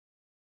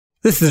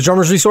This is the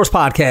Drummers Resource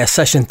Podcast,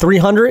 session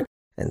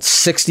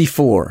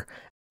 364,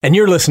 and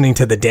you're listening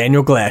to The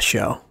Daniel Glass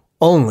Show,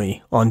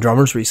 only on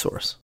Drummers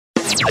Resource.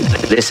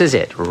 This is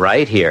it,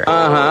 right here.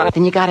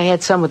 Then you gotta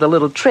add some with a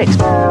little tricks.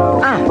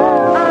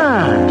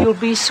 You'll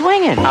be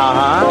swinging.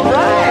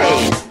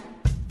 Right.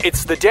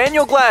 It's the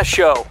Daniel Glass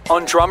Show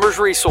on Drummers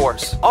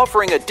Resource,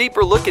 offering a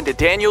deeper look into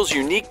Daniel's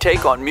unique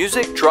take on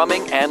music,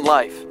 drumming, and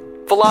life.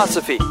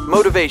 Philosophy,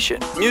 motivation,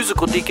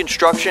 musical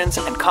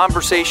deconstructions, and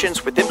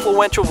conversations with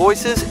influential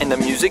voices in the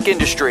music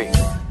industry.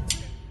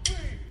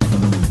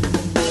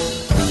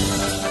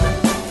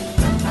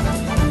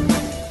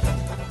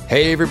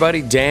 Hey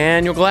everybody,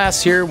 Daniel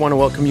Glass here. Want to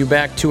welcome you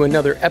back to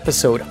another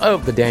episode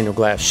of the Daniel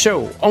Glass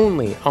Show,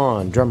 only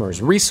on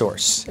Drummers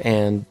Resource.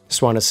 And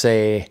just want to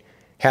say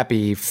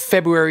happy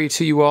February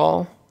to you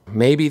all.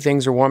 Maybe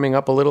things are warming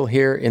up a little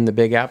here in the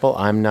Big Apple.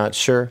 I'm not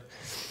sure.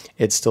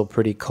 It's still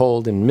pretty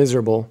cold and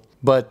miserable.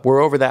 But we're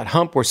over that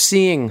hump. We're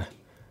seeing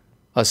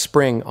a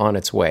spring on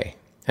its way.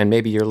 And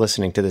maybe you're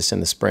listening to this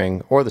in the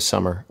spring or the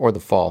summer or the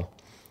fall.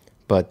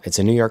 But it's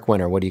a New York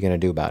winter. What are you going to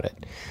do about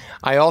it?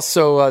 I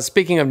also,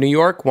 speaking of New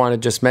York, want to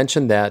just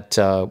mention that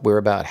we're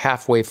about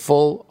halfway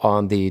full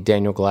on the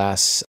Daniel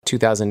Glass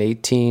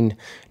 2018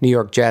 New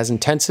York Jazz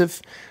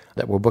Intensive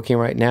that we're booking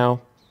right now.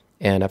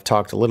 And I've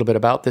talked a little bit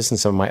about this in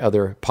some of my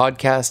other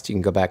podcasts. You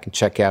can go back and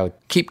check out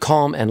Keep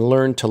Calm and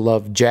Learn to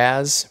Love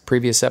Jazz,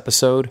 previous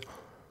episode.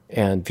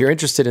 And if you're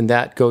interested in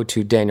that, go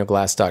to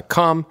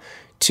danielglass.com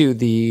to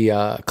the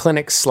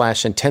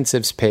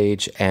clinics/intensives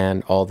page,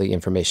 and all the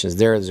information is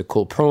there. There's a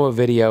cool promo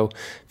video,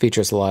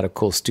 features a lot of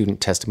cool student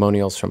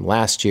testimonials from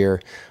last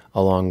year,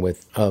 along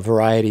with a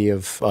variety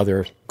of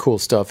other cool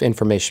stuff,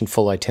 information,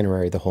 full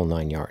itinerary, the whole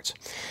 9 yards.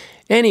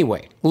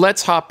 Anyway,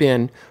 let's hop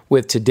in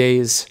with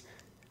today's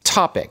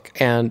topic.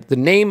 And the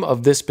name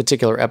of this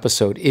particular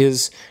episode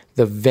is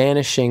The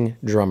Vanishing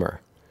Drummer.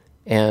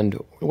 And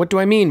what do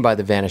I mean by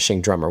the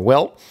vanishing drummer?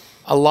 Well,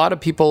 a lot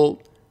of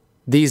people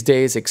these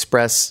days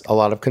express a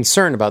lot of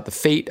concern about the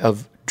fate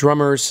of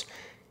drummers,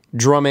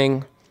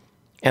 drumming,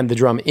 and the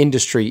drum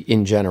industry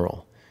in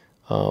general.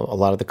 A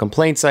lot of the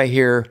complaints I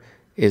hear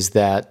is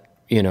that,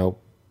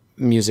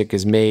 music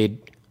is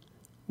made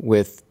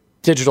with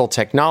digital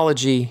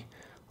technology.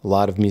 A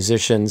lot of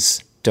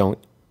musicians don't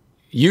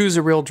use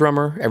a real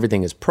drummer.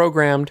 Everything is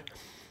programmed.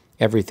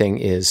 Everything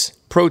is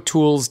Pro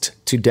Tools'd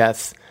to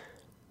death.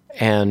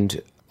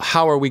 And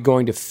how are we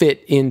going to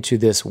fit into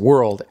this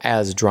world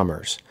as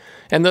drummers?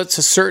 And that's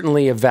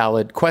certainly a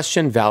valid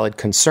question, valid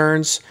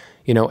concerns.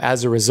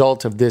 As a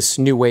result of this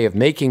new way of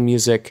making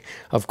music,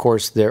 of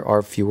course, there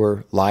are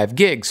fewer live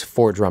gigs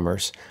for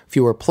drummers,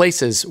 fewer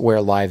places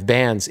where live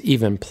bands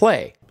even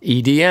play.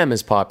 EDM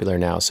is popular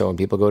now, so when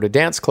people go to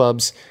dance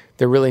clubs,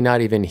 they're really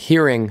not even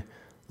hearing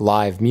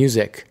live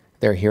music.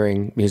 They're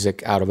hearing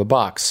music out of a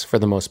box for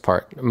the most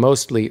part.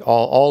 Mostly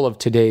all of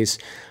today's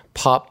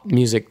pop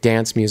music,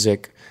 dance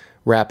music,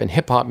 rap and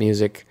hip-hop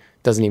music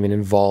doesn't even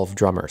involve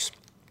drummers.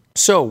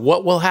 So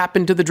what will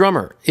happen to the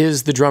drummer?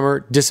 Is the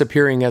drummer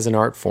disappearing as an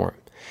art form?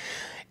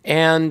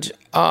 And,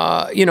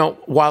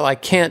 while I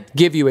can't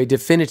give you a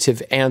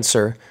definitive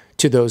answer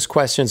to those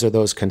questions or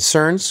those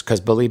concerns,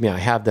 because believe me, I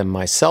have them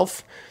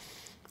myself,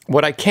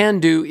 what I can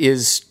do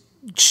is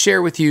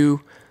share with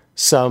you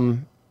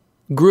some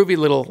groovy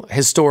little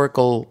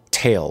historical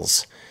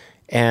tales.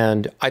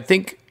 And I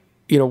think,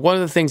 one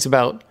of the things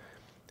about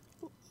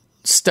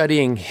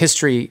studying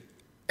history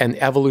and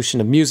evolution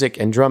of music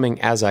and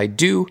drumming as I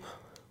do,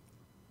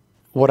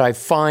 what I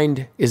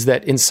find is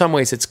that in some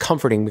ways it's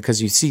comforting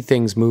because you see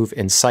things move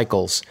in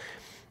cycles.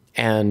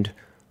 And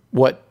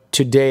what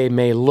today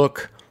may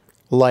look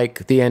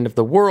like the end of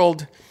the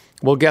world,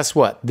 well, guess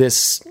what?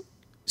 This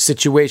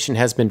situation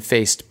has been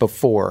faced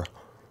before.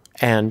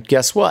 And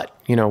guess what?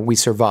 We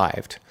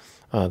survived.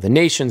 The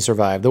nation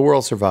survived, the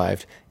world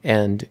survived,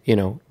 and,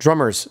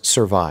 drummers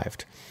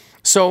survived.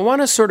 So I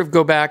want to sort of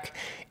go back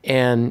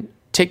and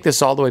take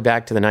this all the way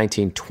back to the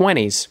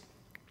 1920s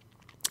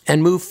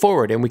and move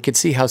forward. And we could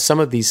see how some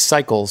of these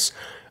cycles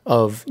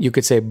of, you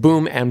could say,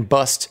 boom and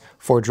bust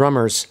for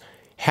drummers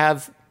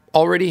have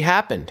already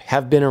happened,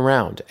 have been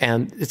around.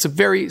 And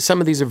some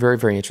of these are very,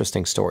 very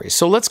interesting stories.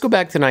 So let's go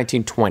back to the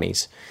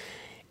 1920s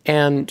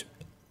and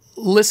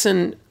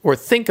listen or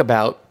think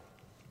about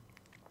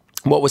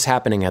what was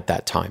happening at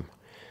that time.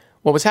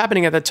 What was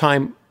happening at that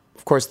time,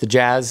 of course, the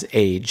Jazz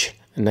Age.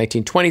 The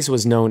 1920s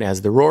was known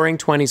as the Roaring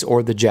Twenties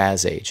or the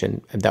Jazz Age,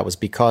 and that was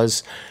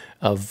because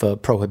of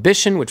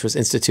Prohibition, which was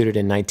instituted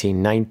in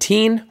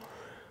 1919,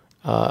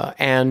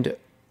 and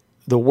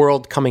the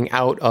world coming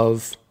out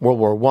of World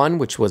War I,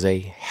 which was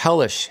a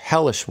hellish,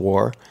 hellish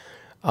war,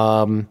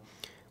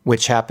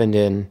 which happened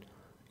in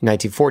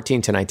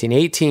 1914 to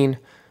 1918.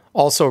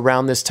 Also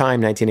around this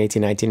time,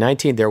 1918,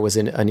 1919, there was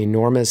an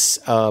enormous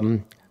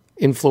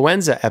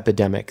influenza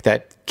epidemic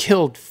that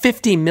killed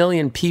 50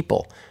 million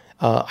people,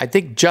 I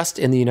think just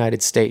in the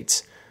United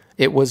States.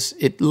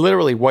 It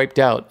literally wiped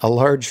out a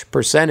large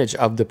percentage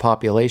of the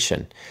population.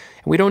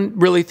 And we don't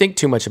really think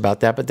too much about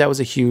that, but that was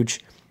a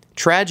huge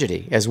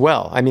tragedy as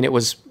well. I mean, it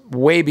was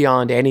way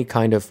beyond any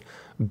kind of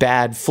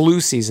bad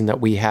flu season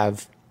that we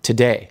have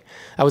today.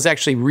 I was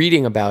actually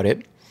reading about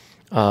it,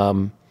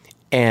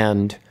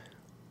 and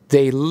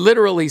they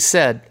literally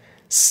said,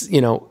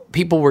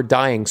 people were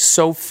dying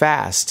so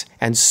fast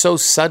and so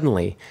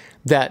suddenly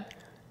that,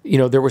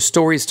 there were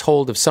stories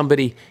told of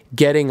somebody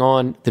getting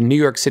on the New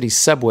York City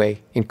subway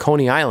in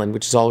Coney Island,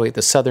 which is all the way at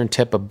the southern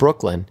tip of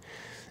Brooklyn.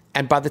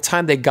 And by the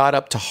time they got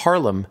up to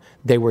Harlem,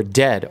 they were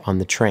dead on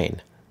the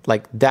train.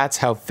 Like, that's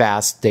how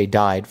fast they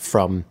died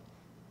from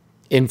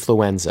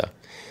influenza.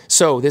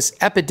 So this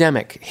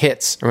epidemic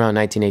hits around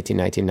 1918,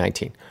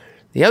 1919.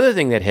 The other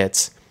thing that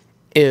hits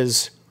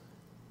is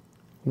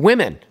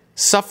women,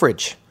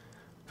 suffrage.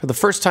 For the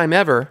first time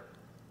ever,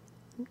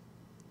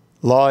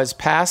 law is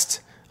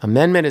passed,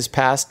 amendment is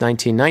passed,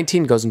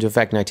 1919, goes into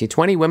effect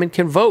 1920. Women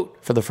can vote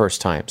for the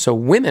first time. So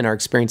women are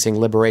experiencing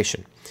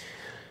liberation.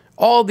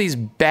 All these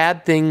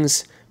bad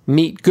things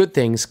meet good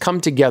things, come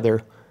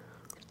together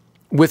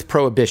with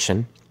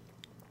prohibition.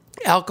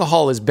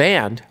 Alcohol is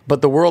banned,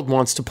 but the world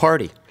wants to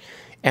party.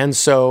 And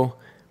so,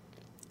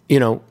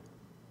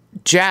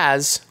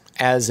 jazz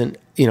as an,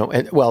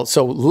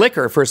 so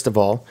liquor, first of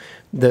all,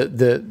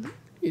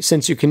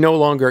 since you can no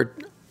longer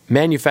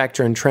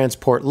manufacture and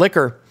transport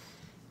liquor,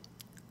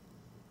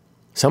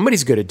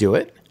 somebody's going to do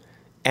it.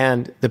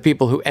 And the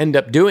people who end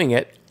up doing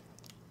it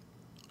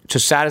to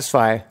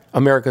satisfy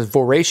America's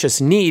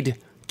voracious need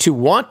to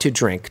want to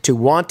drink, to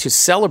want to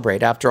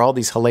celebrate after all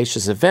these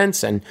hellacious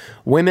events, and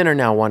women are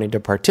now wanting to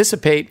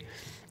participate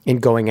in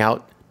going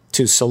out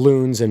to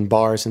saloons and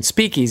bars and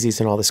speakeasies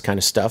and all this kind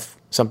of stuff,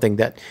 something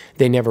that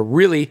they never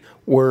really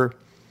were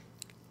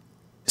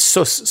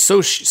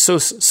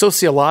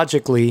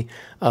sociologically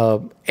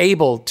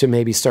able to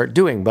maybe start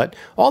doing. But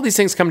all these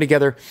things come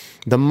together.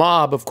 The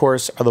mob, of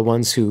course, are the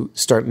ones who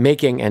start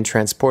making and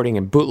transporting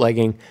and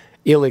bootlegging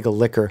illegal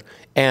liquor.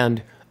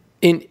 And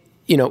in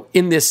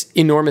this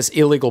enormous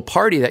illegal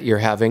party that you're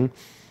having,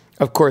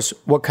 of course,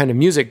 what kind of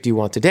music do you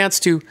want to dance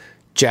to?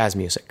 Jazz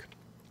music.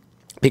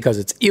 Because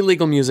it's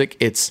illegal music,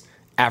 it's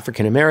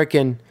African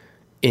American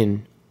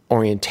in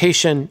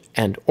orientation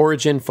and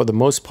origin for the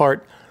most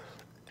part,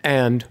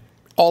 and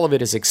all of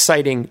it is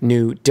exciting,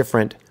 new,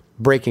 different,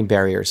 breaking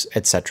barriers,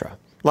 etc.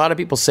 A lot of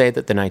people say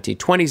that the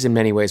 1920s in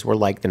many ways were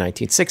like the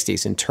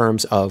 1960s in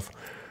terms of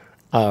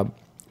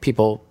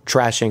people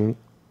trashing,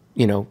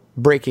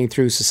 breaking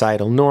through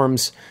societal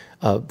norms,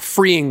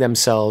 freeing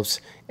themselves,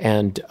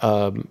 and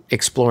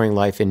exploring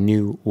life in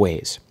new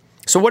ways.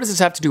 So what does this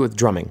have to do with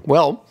drumming?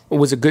 Well, it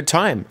was a good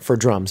time for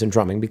drums and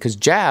drumming because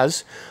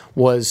jazz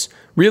was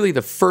really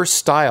the first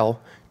style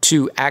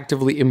to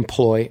actively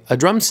employ a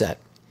drum set.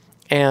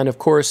 And of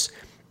course,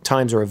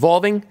 times are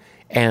evolving,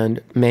 and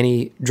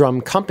many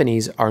drum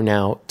companies are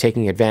now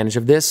taking advantage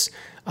of this,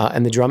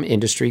 and the drum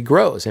industry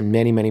grows, and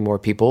many, many more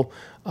people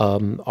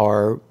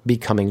are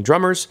becoming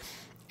drummers.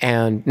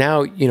 And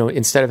now,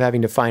 instead of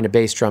having to find a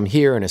bass drum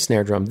here and a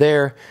snare drum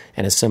there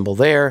and a cymbal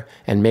there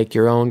and make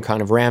your own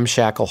kind of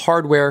ramshackle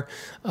hardware,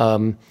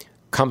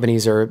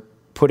 companies are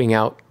putting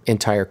out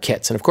entire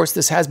kits. And of course,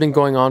 this has been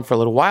going on for a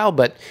little while,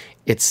 but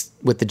it's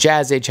with the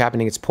jazz age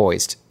happening, it's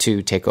poised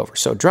to take over.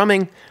 So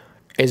drumming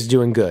is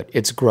doing good.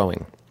 It's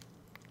growing.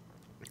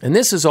 And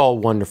this is all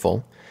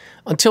wonderful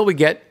until we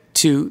get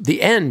to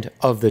the end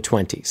of the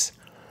 20s.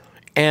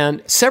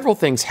 And several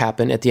things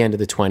happen at the end of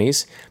the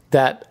 20s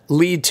that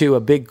lead to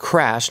a big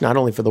crash, not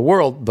only for the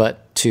world,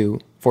 but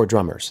for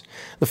drummers.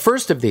 The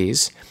first of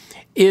these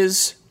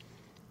is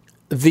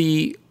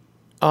the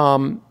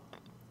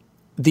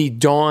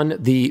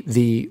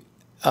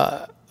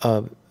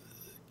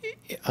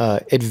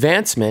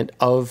advancement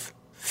of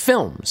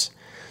films.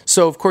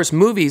 So, of course,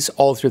 movies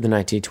all through the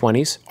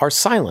 1920s are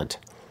silent.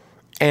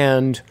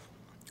 And,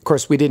 of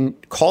course, we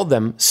didn't call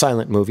them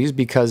silent movies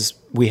because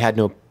we had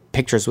no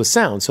pictures with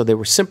sound. So they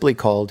were simply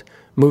called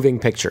moving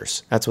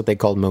pictures. That's what they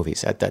called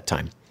movies at that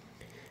time.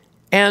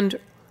 And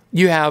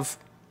you have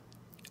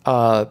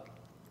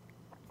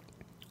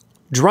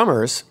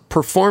drummers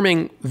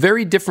performing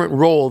very different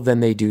role than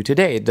they do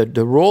today.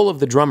 The role of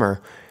the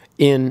drummer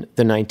in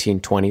the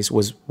 1920s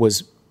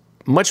was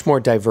much more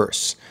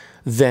diverse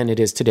than it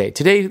is today.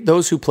 Today,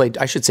 those who played,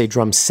 I should say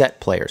drum set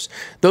players,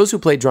 those who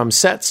play drum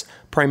sets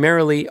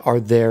primarily are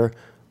there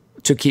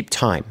to keep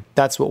time.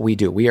 That's what we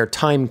do. We are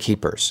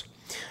timekeepers.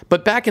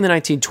 But back in the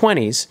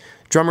 1920s,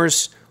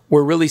 drummers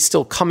were really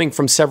still coming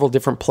from several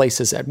different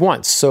places at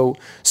once. So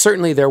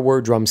certainly there were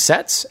drum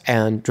sets,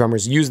 and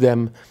drummers used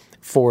them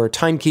for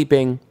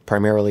timekeeping,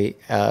 primarily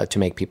to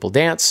make people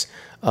dance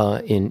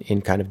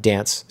in kind of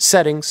dance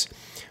settings.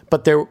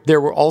 But there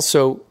were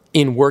also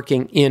in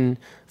working in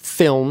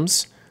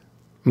films,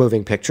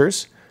 moving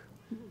pictures,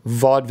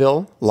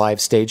 vaudeville,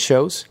 live stage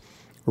shows,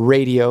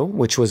 radio,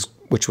 which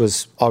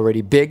was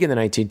already big in the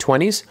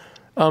 1920s.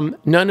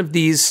 None of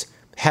these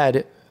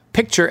had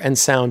picture and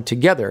sound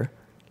together.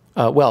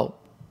 Well,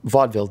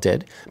 vaudeville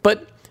did,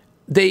 but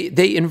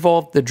they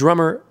involved the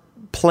drummer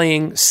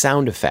playing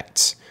sound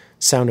effects,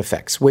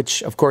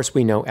 which of course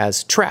we know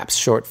as traps,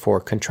 short for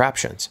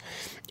contraptions.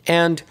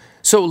 And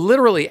so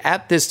literally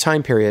at this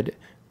time period,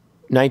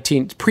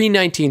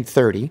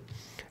 pre-1930,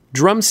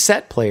 drum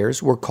set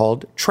players were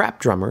called trap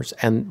drummers,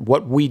 and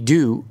what we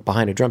do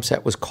behind a drum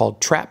set was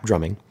called trap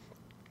drumming.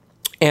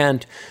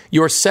 And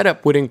your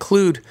setup would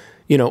include,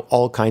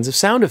 all kinds of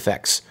sound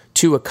effects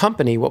to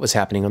accompany what was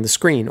happening on the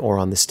screen or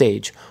on the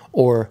stage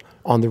or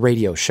on the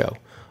radio show.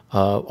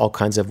 All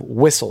kinds of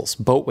whistles,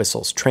 boat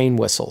whistles, train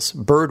whistles,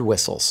 bird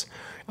whistles,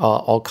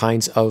 all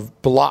kinds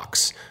of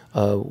blocks,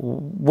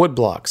 wood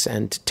blocks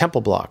and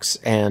temple blocks,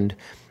 and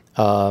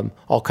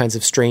all kinds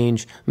of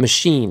strange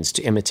machines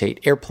to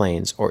imitate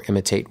airplanes or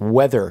imitate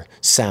weather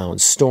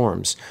sounds,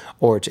 storms,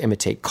 or to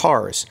imitate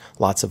cars,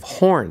 lots of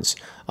horns,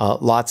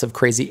 lots of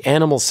crazy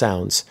animal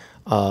sounds.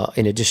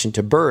 In addition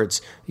to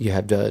birds, you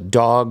had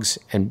dogs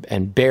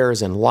and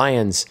bears and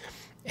lions,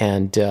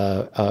 and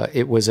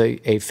it was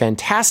a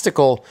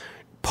fantastical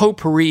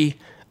potpourri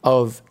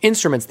of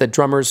instruments that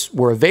drummers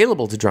were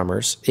available to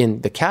drummers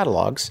in the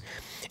catalogs.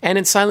 And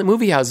in silent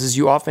movie houses,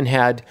 you often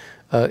had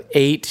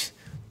 8,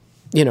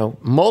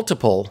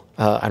 multiple,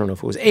 I don't know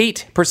if it was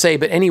 8 per se,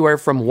 but anywhere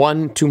from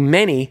 1 to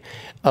many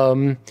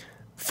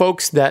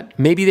folks that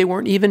maybe they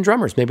weren't even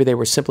drummers. Maybe they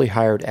were simply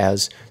hired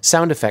as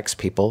sound effects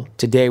people.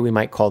 Today, we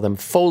might call them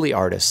Foley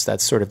artists.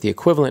 That's sort of the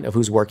equivalent of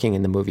who's working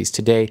in the movies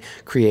today,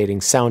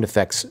 creating sound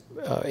effects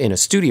in a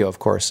studio, of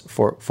course,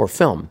 for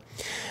film.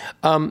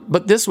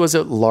 But this was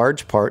a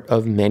large part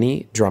of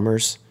many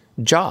drummers'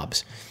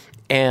 jobs.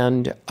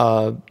 And,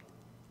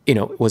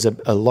 it was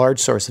a large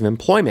source of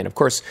employment. Of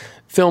course,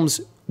 films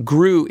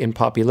grew in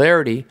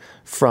popularity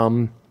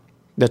from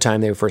the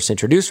time they were first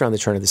introduced around the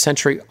turn of the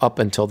century up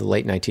until the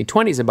late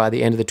 1920s. And by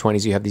the end of the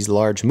 20s, you have these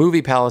large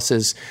movie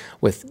palaces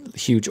with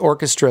huge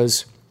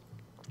orchestras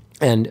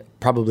and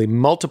probably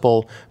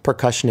multiple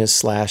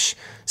percussionists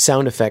 /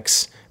 sound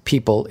effects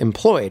people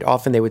employed.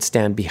 Often they would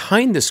stand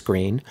behind the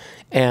screen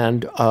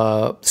and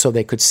so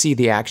they could see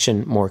the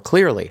action more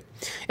clearly.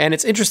 And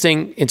it's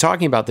interesting in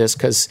talking about this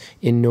because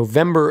in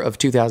November of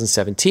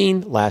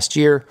 2017, last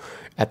year,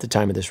 at the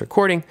time of this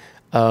recording,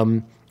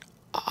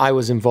 I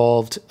was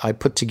involved. I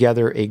put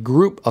together a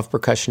group of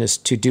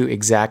percussionists to do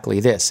exactly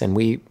this. And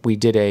we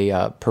did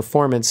a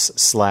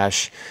performance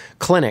 /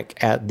 clinic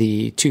at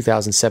the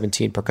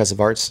 2017 Percussive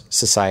Arts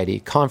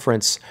Society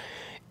conference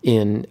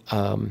in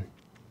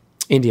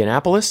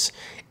Indianapolis.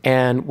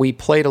 And we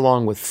played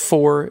along with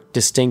 4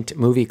 distinct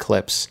movie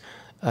clips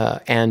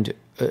and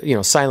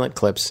silent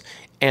clips.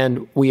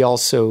 And we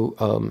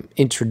also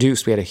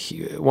introduced, we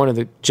had one of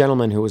the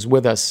gentlemen who was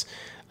with us,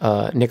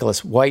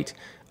 Nicholas White,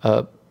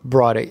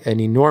 brought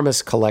an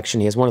enormous collection.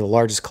 He has one of the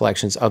largest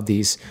collections of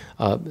these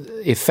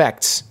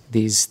effects,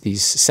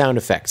 these sound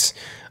effects,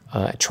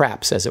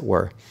 traps, as it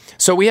were.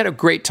 So we had a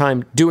great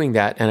time doing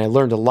that, and I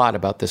learned a lot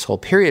about this whole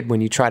period.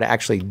 When you try to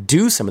actually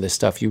do some of this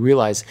stuff, you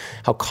realize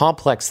how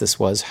complex this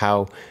was,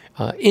 how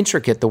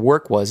intricate the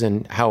work was,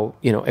 and how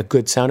a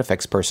good sound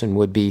effects person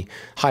would be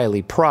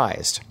highly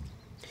prized.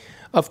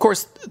 Of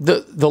course,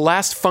 the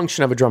last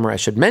function of a drummer I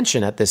should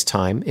mention at this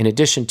time, in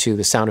addition to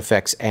the sound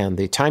effects and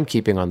the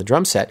timekeeping on the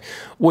drum set,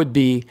 would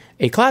be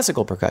a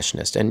classical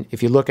percussionist. And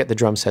if you look at the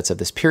drum sets of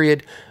this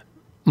period,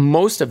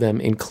 most of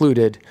them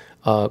included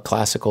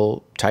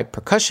classical type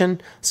percussion,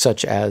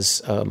 such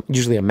as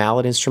usually a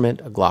mallet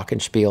instrument, a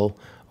glockenspiel,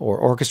 or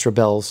orchestra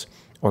bells,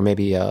 or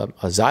maybe a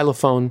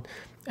xylophone,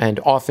 and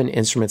often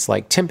instruments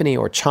like timpani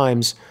or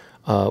chimes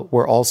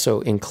were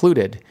also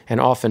included, and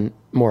often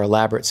more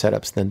elaborate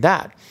setups than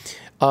that.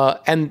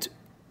 And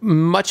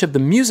much of the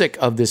music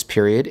of this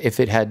period, if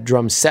it had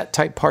drum set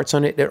type parts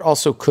on it, it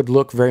also could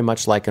look very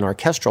much like an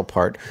orchestral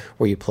part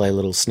where you play a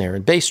little snare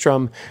and bass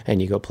drum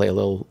and you go play a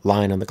little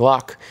line on the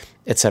Glock,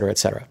 et cetera, et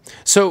cetera.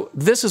 So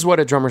this is what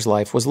a drummer's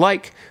life was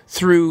like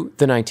through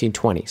the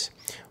 1920s.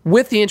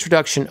 With the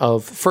introduction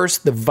of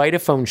first the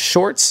Vitaphone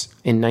shorts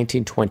in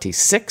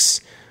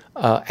 1926,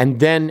 and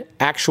then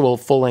actual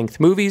full-length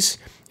movies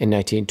in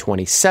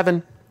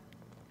 1927,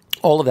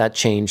 all of that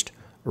changed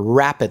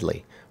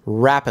rapidly.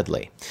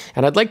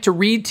 And I'd like to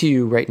read to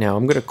you right now,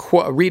 I'm going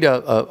to read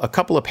a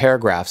couple of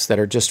paragraphs that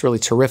are just really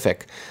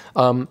terrific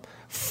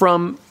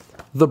from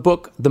the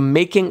book The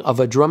Making of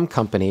a Drum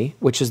Company,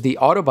 which is the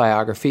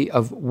autobiography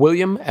of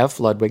William F.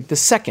 Ludwig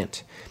II.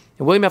 And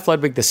William F.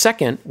 Ludwig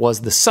II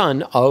was the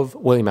son of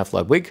William F.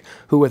 Ludwig,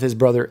 who with his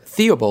brother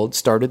Theobald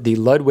started the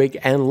Ludwig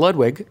and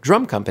Ludwig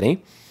Drum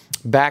Company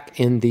back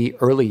in the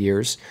early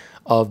years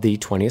of the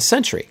 20th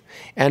century.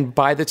 And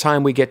by the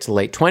time we get to the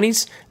late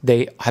 20s,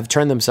 they have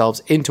turned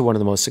themselves into one of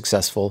the most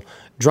successful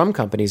drum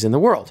companies in the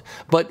world.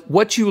 But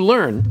what you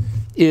learn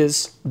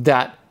is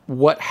that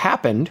what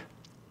happened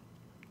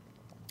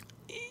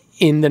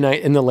in the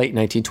late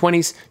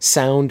 1920s,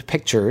 sound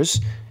pictures,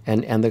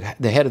 and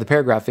the head of the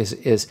paragraph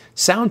is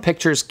sound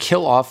pictures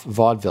kill off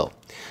vaudeville.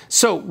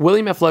 So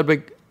William F.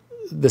 Ludwig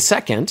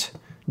II,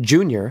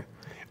 Jr.,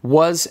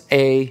 was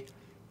a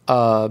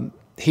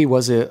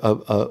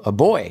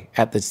boy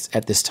at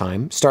this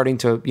time, starting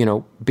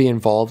to be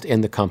involved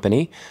in the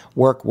company,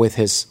 work with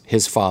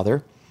his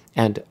father,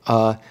 and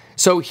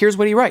so here's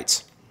what he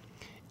writes: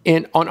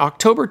 on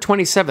October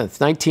 27th,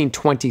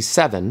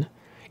 1927,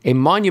 a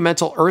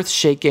monumental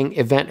earth-shaking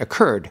event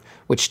occurred,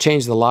 which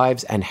changed the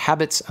lives and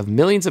habits of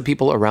millions of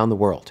people around the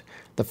world.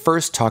 The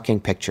first talking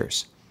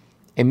pictures.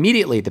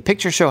 Immediately, the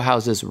picture show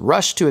houses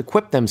rushed to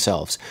equip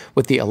themselves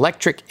with the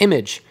electric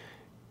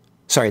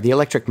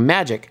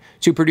magic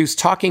to produce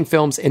talking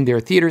films in their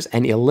theaters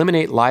and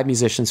eliminate live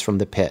musicians from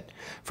the pit.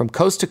 From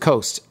coast to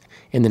coast,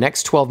 in the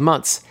next 12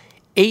 months,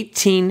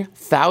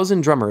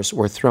 18,000 drummers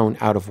were thrown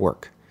out of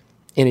work.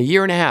 In a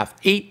year and a half,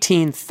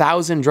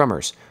 18,000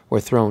 drummers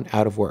were thrown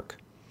out of work.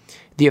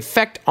 The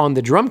effect on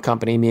the drum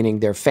company,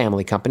 meaning their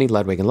family company,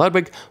 Ludwig &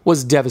 Ludwig,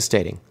 was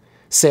devastating.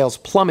 Sales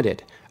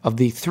plummeted. Of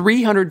the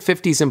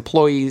 350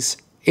 employees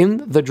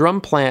in the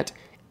drum plant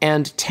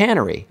and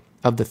tannery,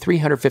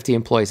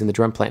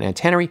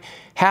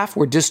 half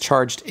were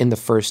discharged in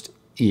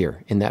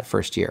that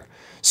first year.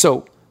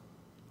 So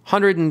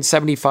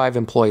 175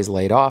 employees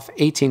laid off,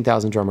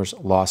 18,000 drummers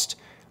lost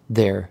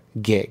their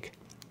gig.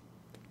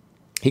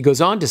 He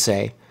goes on to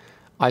say,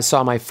 I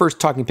saw my first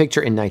talking picture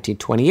in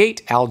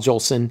 1928, Al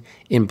Jolson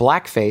in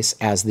blackface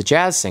as the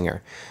jazz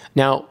singer.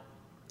 Now,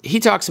 he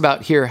talks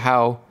about here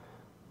how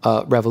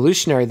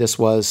revolutionary this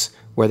was,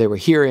 where they were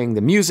hearing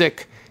the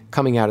music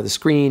coming out of the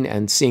screen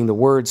and seeing the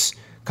words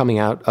coming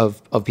out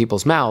of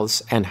people's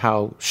mouths, and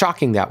how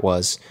shocking that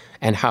was,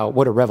 and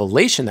what a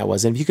revelation that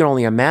was. And if you can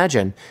only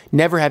imagine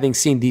never having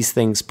seen these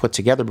things put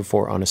together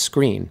before on a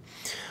screen.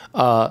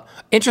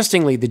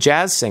 Interestingly, the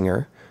jazz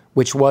singer,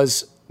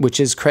 which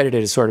is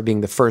credited as sort of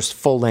being the first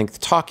full-length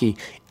talkie,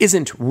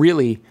 isn't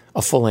really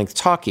a full-length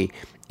talkie.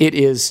 It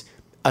is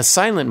a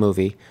silent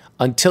movie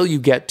until you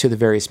get to the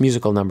various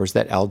musical numbers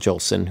that Al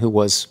Jolson, who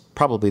was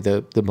probably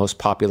the most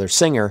popular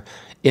singer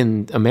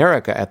in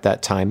America at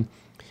that time,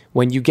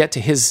 when you get to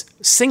his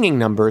singing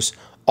numbers,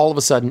 all of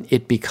a sudden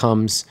it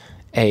becomes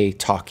a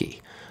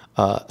talkie.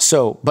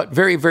 But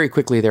very, very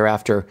quickly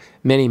thereafter,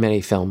 many, many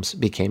films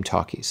became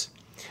talkies.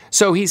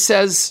 So he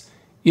says,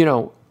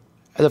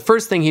 the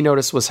first thing he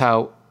noticed was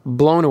how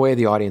blown away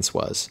the audience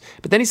was.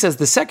 But then he says,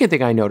 the second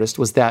thing I noticed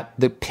was that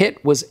the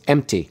pit was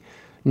empty.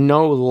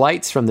 No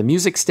lights from the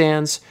music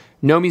stands,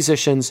 no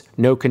musicians,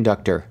 no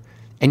conductor.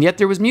 And yet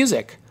there was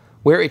music.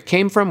 Where it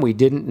came from, we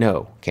didn't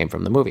know. Came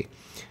from the movie.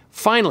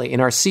 Finally, in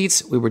our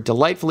seats, we were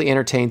delightfully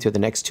entertained through the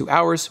next 2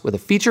 hours with a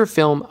feature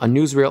film, a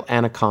newsreel,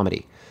 and a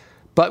comedy.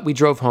 But we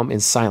drove home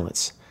in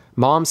silence.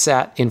 Mom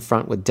sat in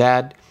front with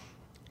Dad,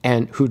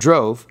 and who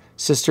drove.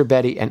 Sister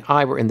Betty and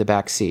I were in the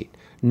back seat.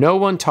 No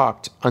one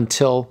talked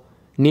until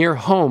near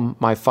home,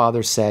 my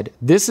father said,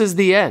 "This is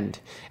the end,"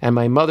 and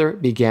my mother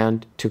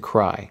began to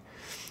cry.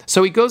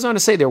 So he goes on to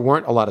say there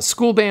weren't a lot of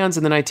school bands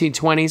in the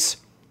 1920s.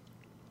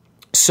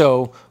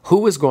 So who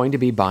was going to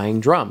be buying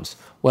drums?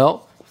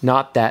 Well,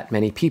 not that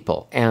many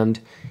people. And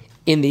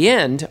in the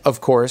end,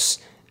 of course,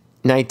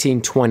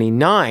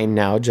 1929,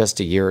 now just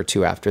a year or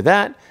two after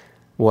that,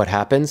 what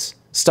happens?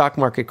 Stock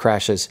market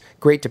crashes,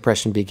 Great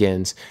Depression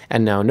begins,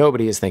 and now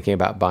nobody is thinking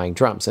about buying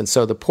drums. And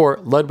so the poor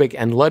Ludwig &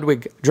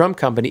 Ludwig Drum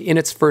Company, in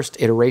its first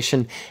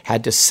iteration,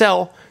 had to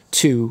sell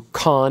to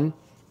Kahn,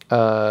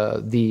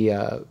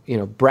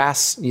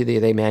 brass.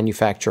 They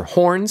manufacture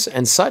horns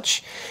and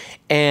such,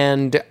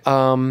 and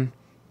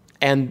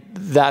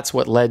that's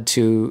what led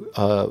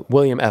to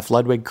William F.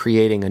 Ludwig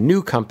creating a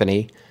new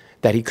company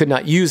that he could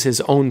not use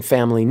his own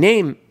family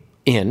name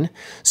in.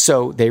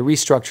 So they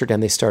restructured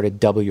and they started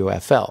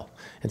WFL.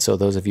 And so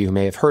those of you who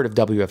may have heard of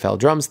WFL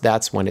drums,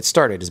 that's when it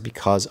started, is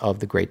because of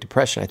the Great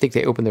Depression. I think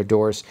they opened their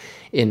doors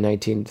in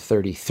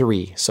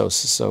 1933, so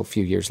a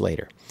few years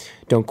later.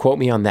 Don't quote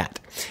me on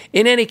that.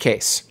 In any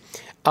case,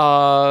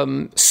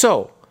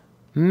 so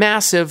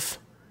massive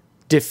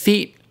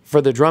defeat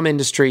for the drum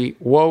industry.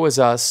 Woe is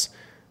us.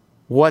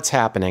 What's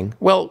happening?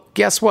 Well,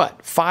 guess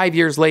what? 5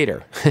 years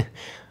later,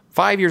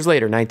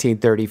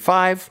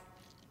 1935,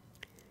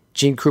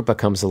 Gene Krupa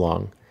comes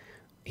along.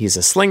 He's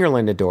a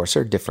Slingerland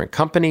endorser, different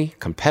company,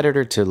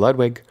 competitor to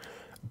Ludwig.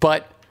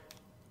 But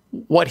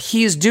what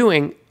he's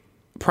doing,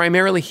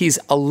 primarily he's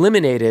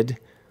eliminated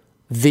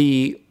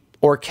the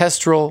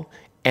orchestral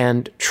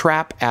and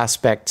trap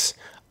aspects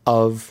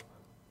of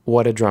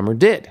what a drummer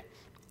did.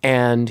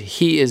 And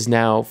he is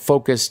now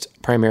focused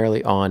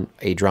primarily on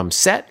a drum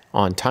set,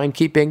 on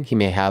timekeeping.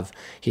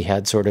 He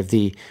had sort of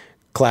the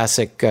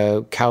classic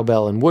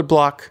cowbell and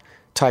woodblock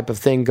type of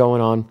thing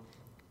going on,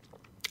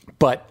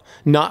 but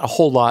not a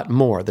whole lot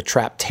more. The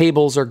trap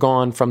tables are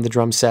gone from the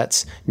drum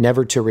sets,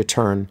 never to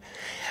return.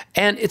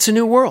 And it's a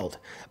new world,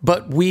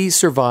 but we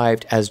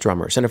survived as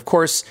drummers. And of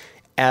course,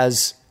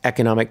 as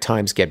economic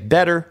times get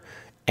better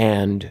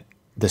and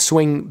the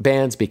swing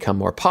bands become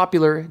more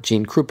popular,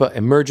 Gene Krupa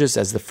emerges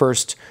as the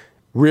first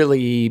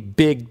really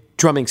big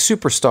drumming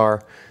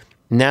superstar.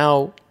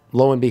 Now,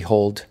 lo and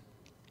behold,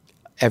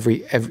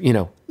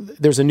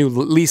 there's a new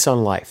lease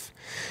on life.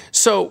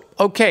 So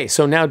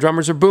now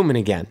drummers are booming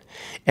again.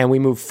 And we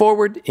move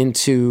forward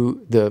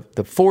into the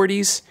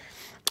 40s.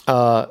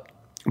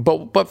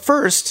 But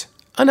first,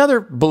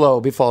 another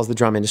blow befalls the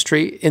drum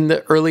industry in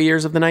the early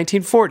years of the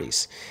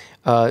 1940s,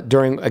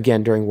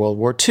 during World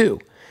War II.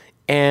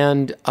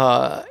 And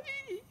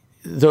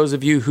those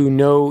of you who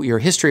know your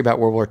history about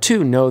World War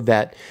II know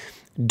that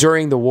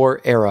during the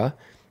war era,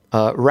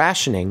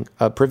 rationing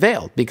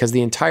prevailed because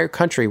the entire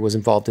country was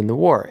involved in the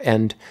war,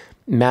 and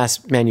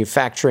mass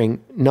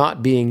manufacturing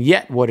not being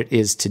yet what it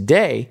is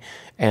today,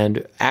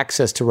 and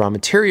access to raw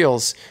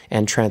materials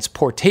and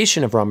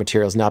transportation of raw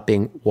materials not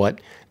being what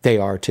they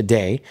are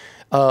today,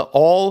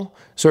 all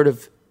sort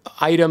of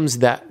items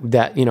that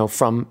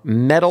from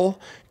metal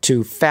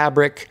to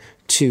fabric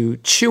to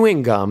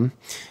chewing gum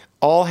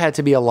all had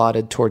to be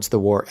allotted towards the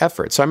war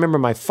effort. So I remember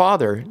my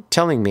father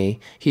telling me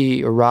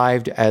he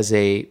arrived as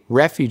a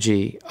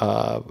refugee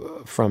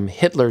from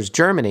Hitler's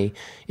Germany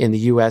in the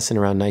U.S. in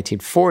around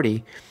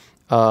 1940,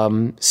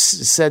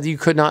 said you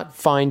could not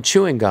find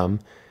chewing gum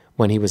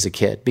when he was a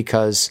kid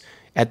because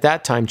at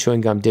that time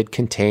chewing gum did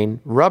contain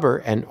rubber,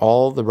 and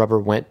all the rubber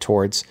went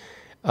towards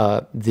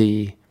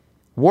the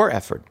war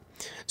effort.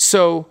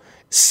 So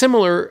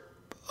similar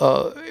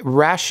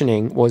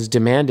rationing was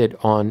demanded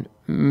on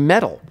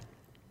metal.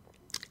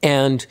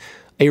 And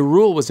a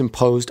rule was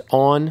imposed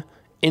on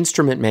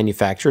instrument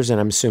manufacturers, and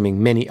I'm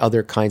assuming many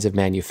other kinds of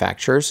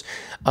manufacturers,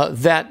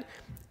 that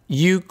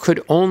you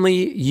could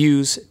only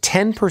use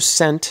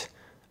 10%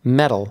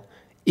 metal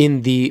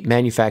in the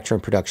manufacture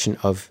and production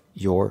of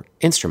your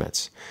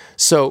instruments.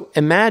 So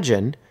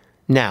imagine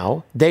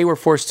now they were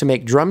forced to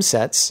make drum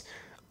sets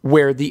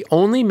where the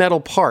only metal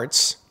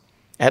parts,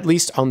 at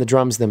least on the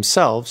drums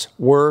themselves,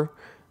 were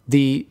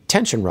the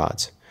tension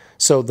rods.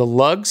 So the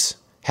lugs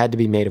had to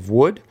be made of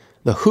wood.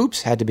 The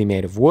hoops had to be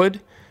made of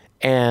wood,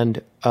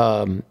 and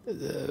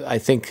I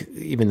think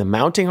even the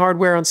mounting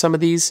hardware on some of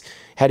these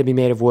had to be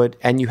made of wood.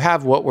 And you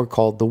have what were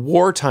called the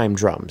wartime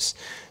drums.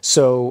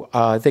 So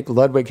I think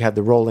Ludwig had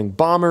the rolling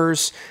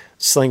bombers,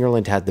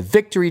 Slingerland had the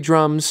victory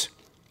drums,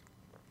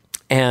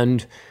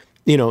 and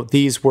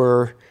these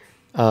were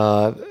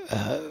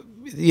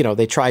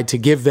they tried to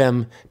give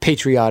them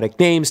patriotic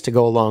names to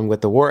go along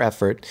with the war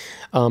effort.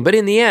 But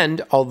in the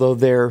end, although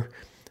they're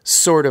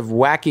sort of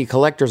wacky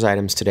collector's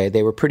items today,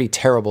 they were pretty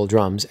terrible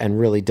drums and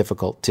really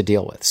difficult to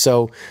deal with.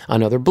 So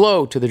another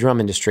blow to the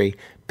drum industry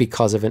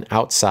because of an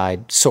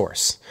outside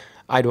source.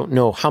 I don't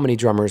know how many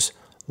drummers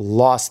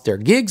lost their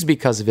gigs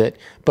because of it,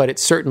 but it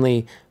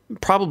certainly,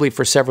 probably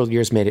for several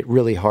years, made it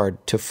really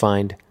hard to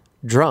find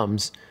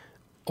drums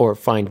or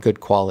find good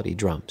quality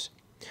drums.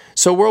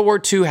 So World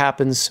War II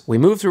happens. We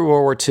move through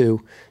World War II.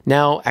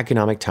 Now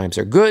economic times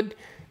are good.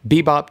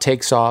 Bebop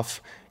takes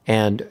off.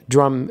 And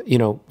young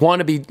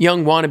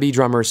wannabe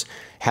drummers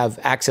have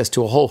access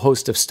to a whole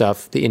host of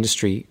stuff. The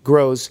industry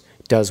grows,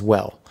 does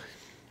well.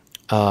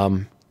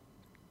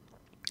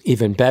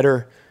 Even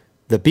better,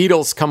 the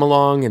Beatles come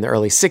along in the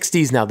early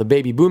 60s. Now the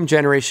baby boom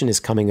generation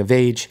is coming of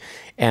age.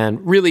 And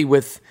really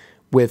with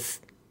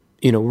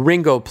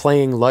Ringo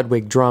playing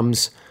Ludwig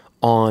drums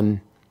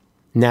on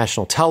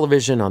national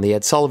television, on the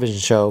Ed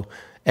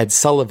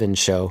Sullivan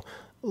Show,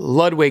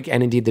 Ludwig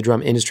and indeed the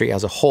drum industry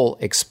as a whole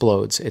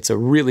explodes. It's a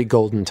really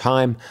golden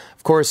time.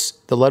 Of course,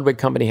 the Ludwig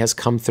company has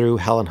come through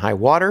hell and high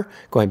water,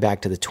 going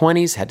back to the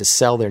 20s, had to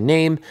sell their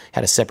name,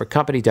 had a separate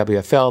company,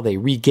 WFL. They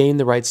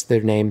regained the rights to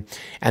their name,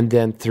 and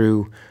then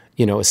through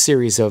a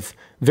series of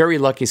very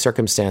lucky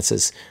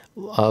circumstances,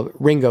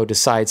 Ringo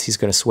decides he's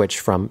going to switch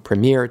from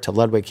Premier to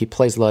Ludwig. He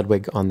plays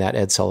Ludwig on that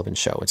Ed Sullivan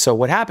Show. And so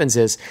what happens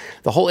is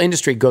the whole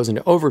industry goes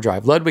into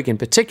overdrive. Ludwig in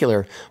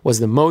particular was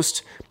the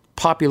most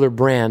popular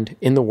brand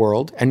in the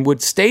world and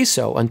would stay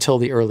so until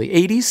the early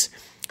 80s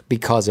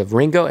because of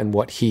Ringo and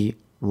what he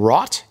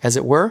wrought, as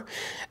it were.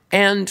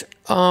 And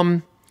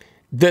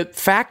the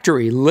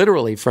factory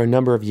literally for a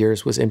number of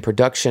years was in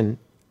production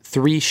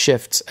 3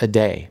 shifts a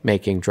day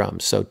making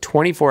drums. So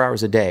 24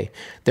 hours a day,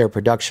 their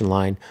production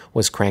line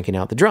was cranking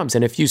out the drums.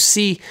 And if you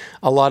see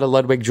a lot of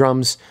Ludwig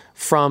drums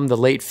from the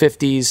late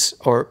 50s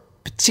or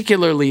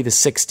particularly the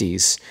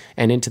 60s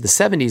and into the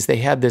 70s, they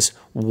had this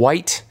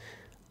white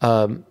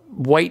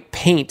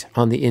paint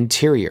on the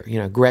interior.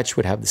 Gretsch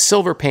would have the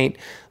silver paint.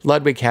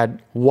 Ludwig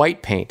had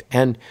white paint.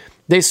 And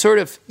they sort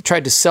of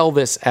tried to sell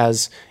this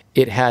as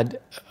it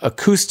had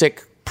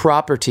acoustic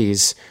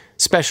properties,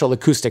 special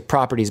acoustic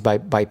properties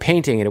by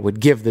painting, and it would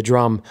give the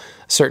drum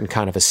a certain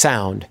kind of a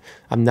sound.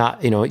 I'm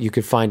not, you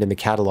could find in the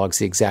catalogs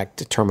the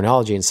exact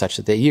terminology and such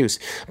that they use.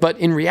 But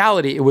in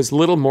reality, it was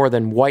little more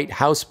than white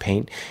house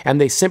paint, and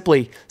they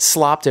simply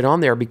slopped it on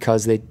there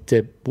because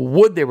the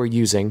wood they were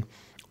using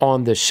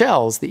on the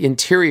shells, the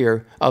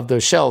interior of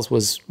those shells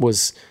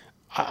was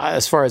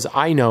as far as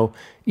I know,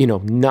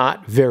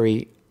 not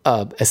very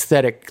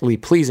aesthetically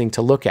pleasing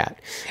to look at.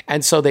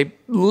 And so they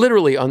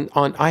literally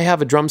I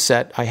have a drum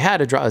set. I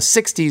had a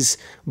 60s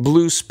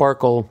blue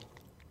sparkle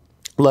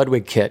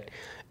Ludwig kit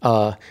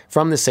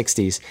from the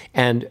 60s,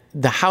 and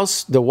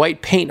the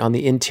white paint on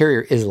the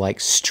interior is like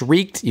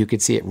streaked. You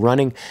could see it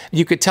running.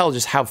 You could tell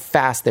just how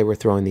fast they were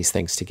throwing these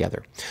things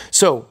together.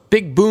 So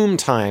big boom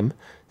time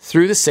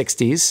through the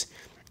 60s.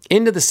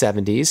 Into the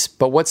 70s,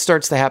 but what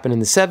starts to happen in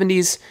the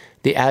 70s?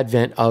 The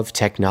advent of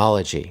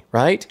technology,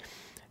 right?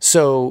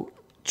 So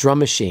drum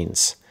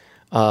machines,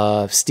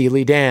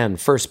 Steely Dan,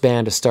 first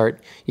band to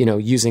start,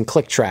 using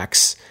click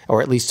tracks,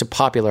 or at least to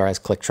popularize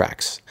click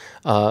tracks.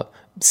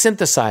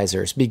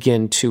 Synthesizers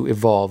begin to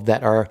evolve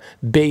that are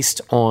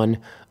based on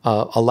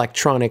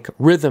electronic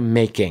rhythm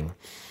making.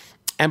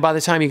 And by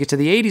the time you get to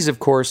the 80s, of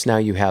course, now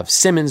you have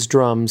Simmons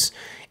drums,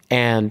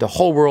 and the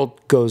whole world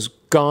goes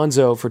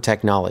gonzo for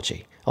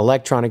technology.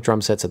 Electronic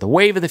drum sets are the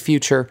wave of the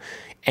future,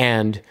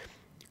 and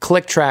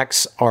click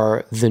tracks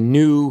are the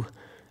new,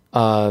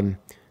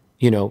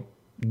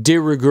 de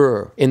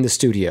rigueur in the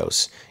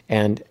studios.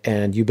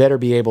 And you better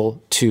be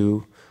able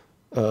to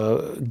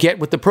get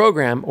with the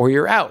program or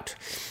you're out.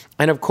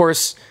 And of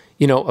course,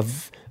 a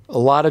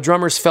lot of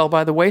drummers fell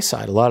by the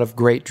wayside. A lot of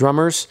great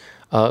drummers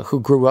who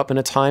grew up in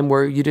a time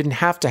where you didn't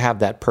have to have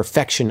that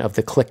perfection of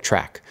the click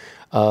track,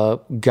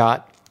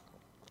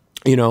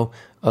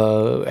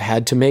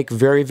 had to make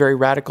very, very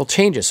radical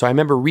changes. So I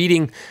remember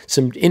reading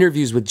some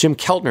interviews with Jim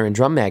Keltner in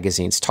drum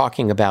magazines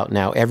talking about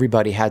now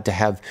everybody had to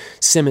have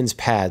Simmons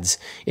pads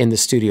in the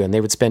studio, and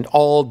they would spend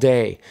all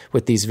day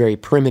with these very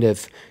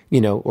primitive,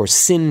 or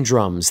sin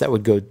drums that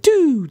would go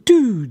do,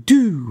 do,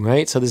 do,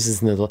 right? So this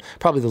is in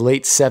probably the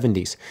late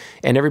 70s,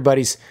 and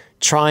everybody's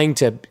trying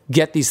to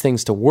get these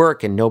things to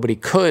work, and nobody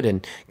could,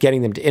 and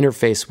getting them to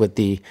interface with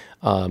the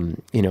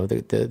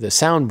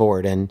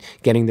soundboard and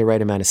getting the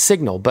right amount of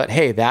signal. But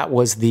hey, that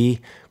was the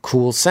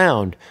cool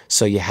sound,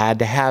 so you had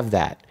to have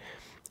that.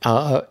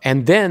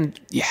 And then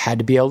you had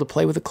to be able to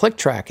play with a click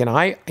track. And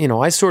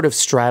I sort of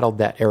straddled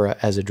that era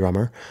as a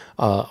drummer.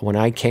 When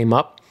I came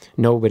up,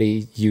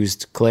 nobody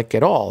used click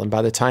at all. And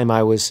by the time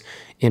I was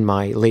in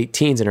my late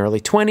teens and early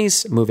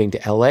 20s, moving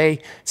to LA,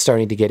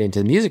 starting to get into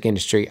the music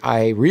industry,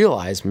 I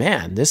realized,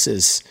 man, this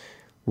is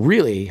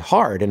really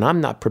hard, and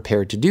I'm not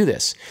prepared to do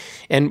this.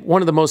 And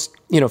one of the most,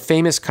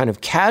 famous kind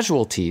of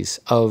casualties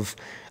of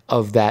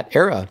that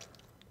era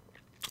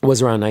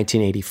was around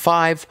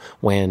 1985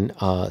 when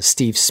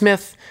Steve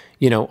Smith,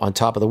 on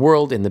top of the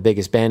world in the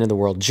biggest band in the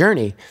world,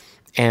 Journey,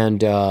 and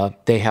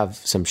they have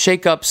some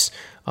shakeups.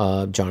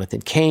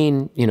 Jonathan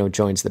Cain,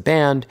 joins the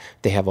band.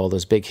 They have all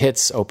those big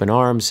hits, Open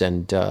Arms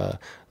and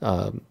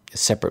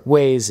Separate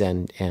Ways,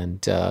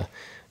 and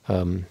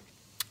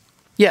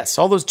yes,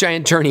 all those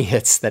giant Journey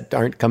hits that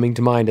aren't coming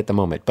to mind at the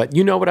moment, but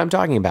you know what I'm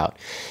talking about.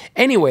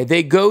 Anyway,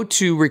 they go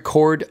to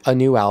record a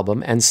new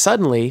album, and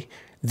suddenly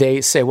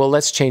they say, well,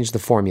 let's change the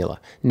formula.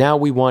 Now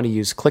we want to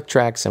use click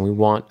tracks, and we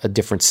want a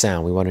different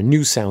sound. We want a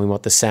new sound. We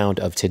want the sound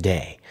of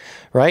today,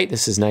 right?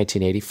 This is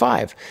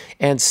 1985.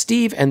 And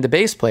Steve and the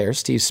bass player,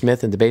 Steve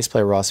Smith, and the bass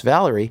player, Ross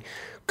Valory,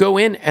 go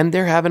in, and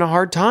they're having a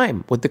hard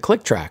time with the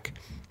click track.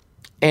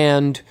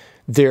 And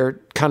they're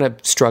kind of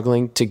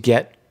struggling to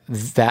get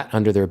that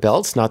under their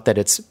belts. Not that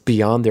it's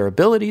beyond their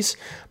abilities,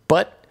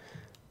 but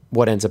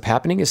what ends up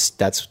happening is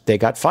they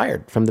got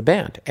fired from the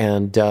band,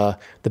 and the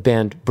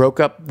band broke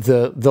up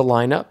the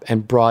lineup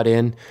and brought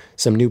in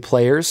some new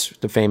players.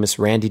 The famous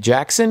Randy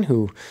Jackson,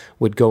 who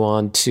would go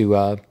on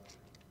to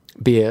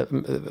be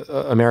an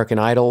American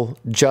Idol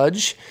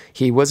judge.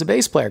 He was a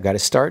bass player, got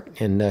his start,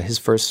 and his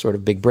first sort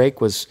of big break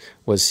was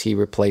he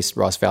replaced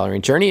Ross Valory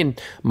and Journey. And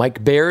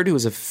Mike Baird, who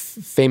was a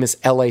famous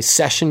LA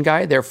session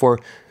guy, therefore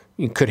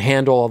could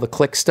handle all the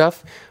click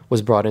stuff,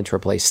 was brought in to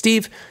replace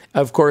Steve.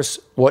 Of course,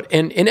 what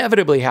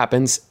inevitably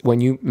happens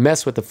when you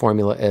mess with the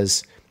formula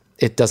is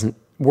it doesn't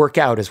work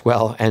out as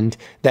well, and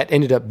that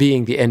ended up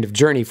being the end of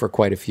Journey for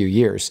quite a few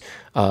years,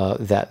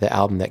 that the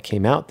album that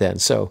came out then.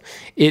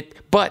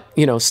 But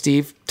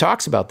Steve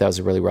talks about that was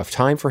a really rough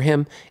time for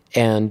him,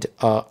 and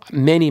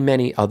many,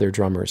 many other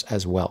drummers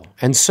as well.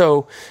 And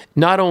so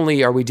not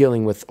only are we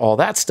dealing with all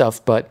that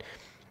stuff, but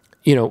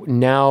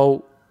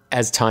now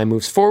as time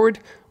moves forward,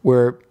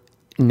 we're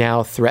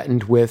now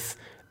threatened with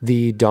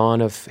the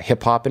dawn of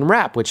hip hop and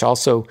rap, which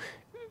also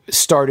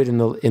started in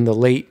the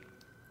late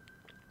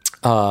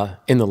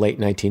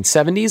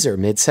 1970s or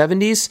mid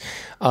 70s.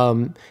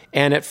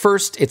 And at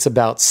first it's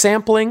about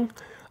sampling,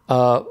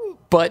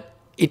 but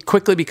it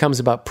quickly becomes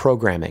about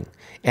programming.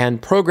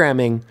 And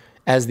programming,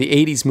 as the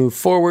 80s move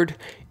forward,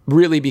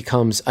 really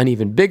becomes an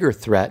even bigger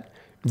threat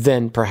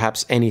than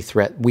perhaps any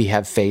threat we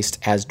have faced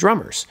as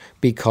drummers,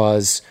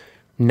 because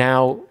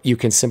now you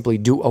can simply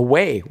do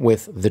away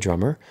with the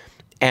drummer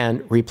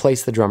and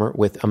replace the drummer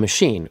with a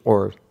machine,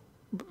 or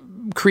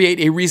create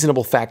a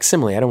reasonable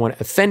facsimile. I don't want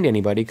to offend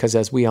anybody, because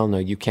as we all know,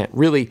 you can't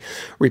really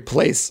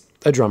replace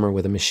a drummer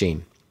with a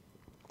machine.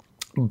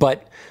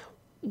 But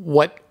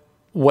what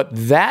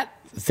that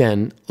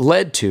then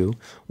led to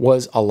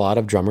was a lot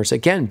of drummers,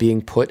 again,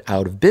 being put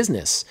out of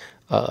business.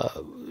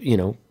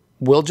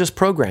 We'll just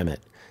program it.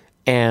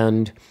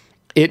 And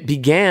it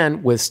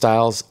began with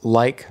styles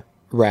like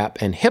rap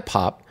and hip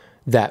hop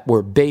that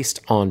were based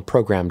on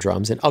programmed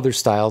drums, and other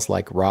styles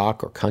like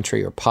rock or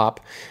country or pop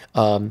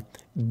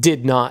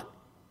did not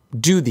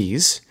do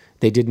these.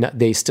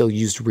 They still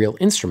used real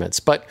instruments.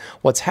 But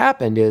what's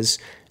happened is,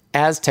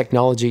 as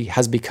technology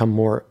has become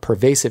more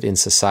pervasive in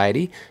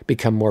society,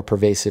 become more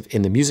pervasive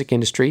in the music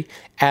industry,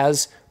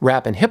 as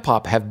rap and hip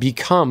hop have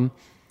become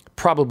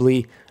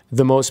probably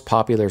the most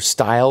popular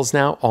styles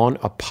now on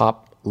a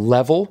pop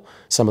level.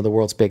 Some of the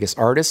world's biggest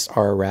artists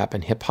are rap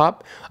and hip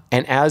hop.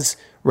 And as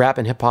rap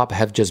and hip hop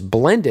have just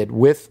blended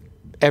with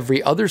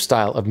every other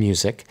style of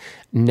music,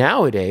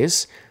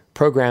 nowadays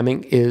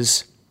programming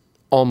is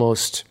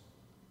almost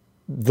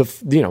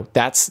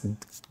that's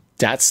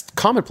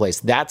commonplace.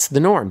 That's the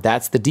norm.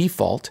 That's the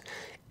default.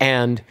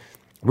 And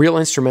real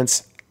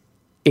instruments,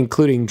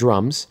 including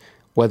drums,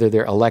 whether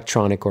they're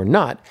electronic or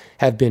not,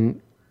 have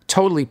been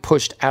totally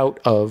pushed out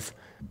of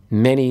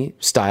many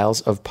styles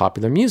of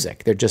popular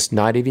music. They're just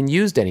not even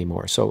used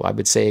anymore. So I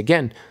would say,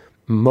 again,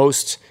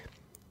 most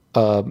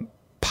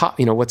pop,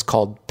 what's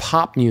called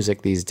pop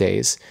music these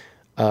days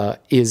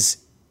is,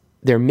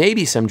 there may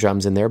be some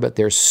drums in there, but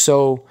they're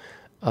so,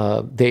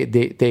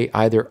 they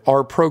either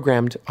are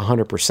programmed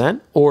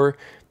 100% or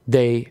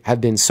they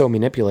have been so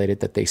manipulated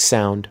that they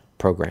sound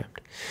programmed.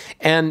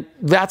 And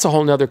that's a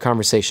whole nother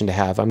conversation to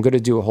have. I'm going to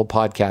do a whole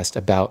podcast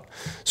about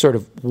sort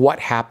of what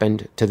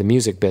happened to the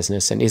music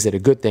business, and is it a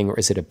good thing or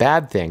is it a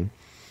bad thing?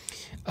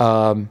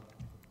 And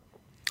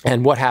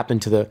what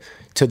happened to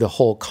the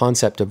whole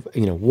concept of,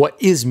 what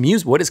is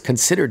music, what is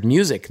considered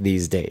music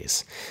these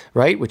days,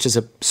 right? Which is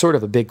a sort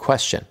of a big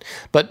question.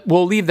 But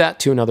we'll leave that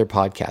to another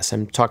podcast.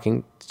 I'm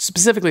talking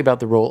specifically about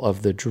the role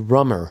of the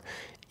drummer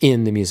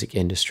in the music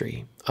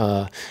industry.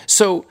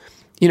 So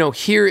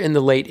here in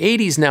the late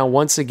 80s now,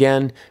 once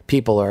again,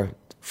 people are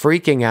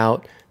freaking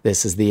out.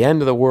 This is the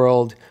end of the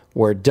world.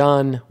 We're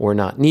done. We're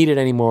not needed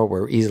anymore.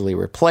 We're easily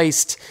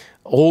replaced.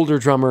 Older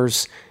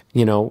drummers,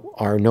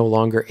 are no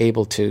longer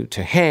able to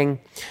hang.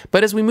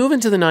 But as we move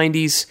into the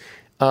 90s,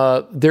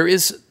 there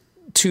is,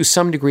 to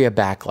some degree, a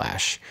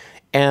backlash.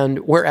 And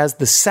whereas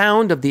the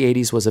sound of the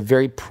 80s was a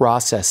very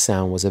processed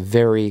sound, was a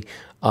very,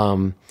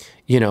 if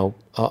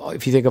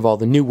you think of all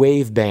the new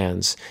wave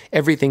bands,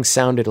 everything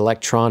sounded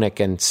electronic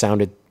and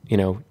sounded,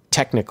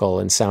 technical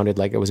and sounded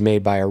like it was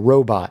made by a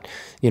robot.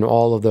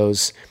 All of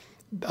those,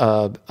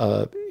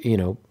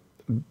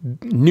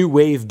 new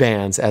wave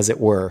bands, as it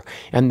were.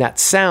 And that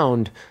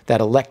sound,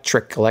 that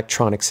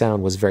electronic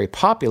sound, was very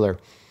popular.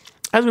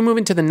 As we move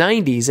into the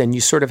 90s and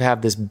you sort of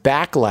have this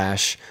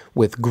backlash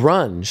with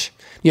grunge,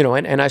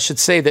 and I should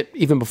say that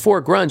even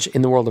before grunge,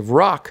 in the world of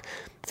rock,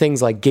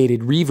 things like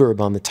gated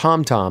reverb on the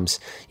tom-toms,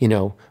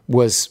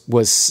 was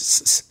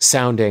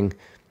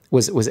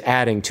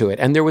adding to it.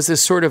 And there was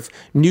this sort of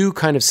new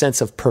kind of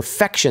sense of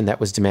perfection that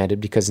was demanded,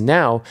 because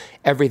now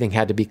everything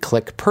had to be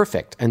click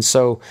perfect. And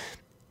so,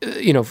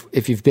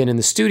 if you've been in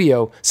the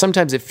studio,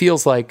 sometimes it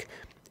feels like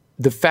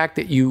the fact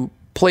that you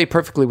play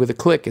perfectly with a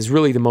click is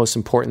really the most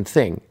important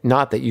thing,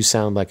 not that you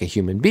sound like a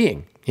human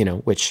being,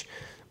 which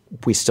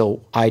we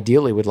still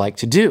ideally would like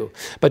to do.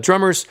 But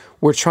drummers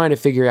were trying to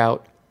figure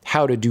out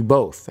how to do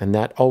both. And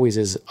that always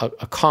is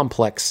a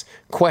complex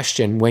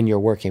question when you're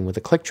working with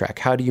a click track.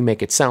 How do you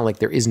make it sound like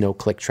there is no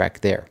click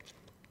track there?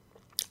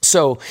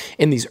 So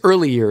in these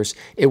early years,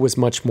 it was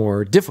much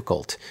more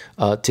difficult.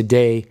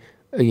 Today,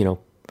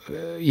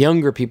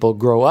 younger people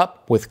grow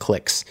up with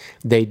clicks.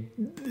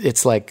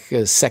 It's like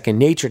second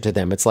nature to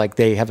them. It's like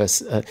they have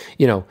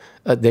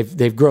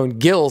they've grown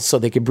gills so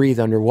they can breathe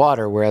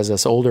underwater, whereas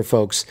us older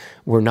folks,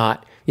 we're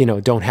not,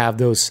 don't have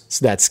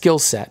that skill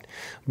set.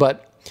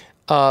 But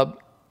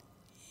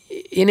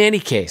in any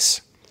case,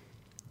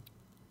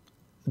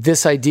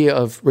 this idea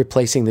of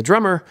replacing the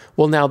drummer,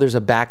 well, now there's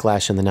a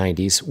backlash in the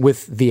 90s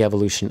with the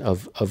evolution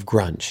of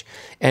grunge.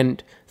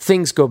 And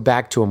things go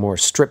back to a more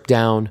stripped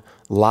down,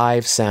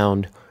 live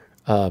sound.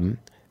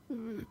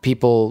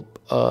 People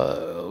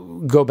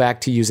go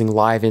back to using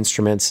live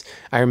instruments.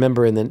 I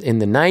remember in the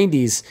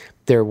 90s,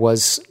 there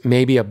was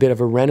maybe a bit of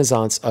a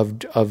renaissance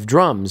of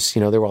drums.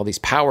 There were all these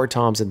power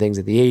toms and things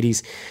in the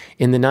 80s.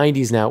 In the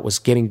 90s now, it was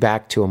getting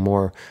back to a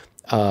more,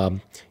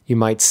 you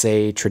might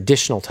say,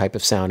 traditional type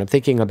of sound. I'm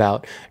thinking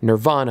about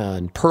Nirvana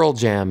and Pearl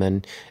Jam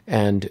and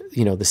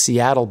the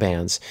Seattle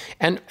bands.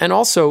 And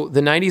also,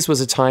 the 90s was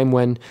a time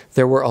when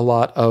there were a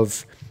lot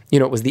of,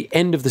 it was the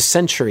end of the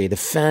century, the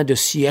fin de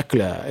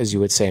siècle, as you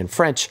would say in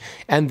French.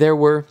 And there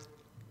were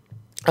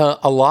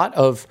a lot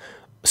of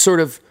sort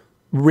of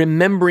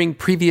remembering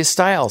previous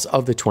styles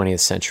of the 20th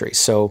century.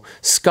 So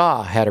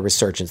ska had a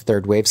resurgence,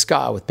 third wave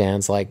ska, with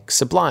bands like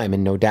Sublime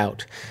and No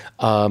Doubt.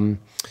 Of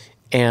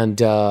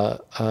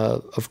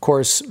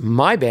course,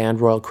 my band,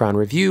 Royal Crown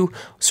Review,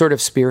 sort of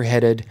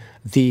spearheaded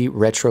the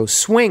retro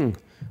swing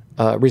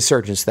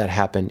resurgence that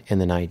happened in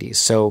the 90s.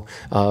 So,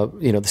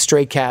 the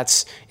Stray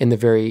Cats in the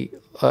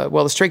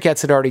the Stray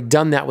Cats had already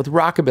done that with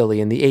rockabilly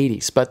in the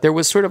 80s, but there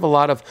was sort of a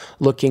lot of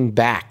looking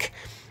back.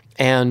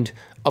 And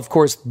of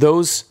course,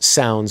 those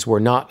sounds were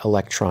not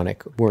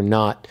electronic, were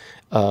not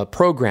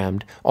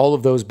programmed. All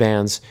of those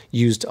bands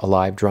used a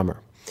live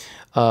drummer.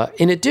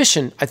 In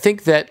addition, I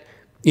think that,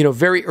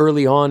 very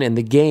early on in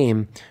the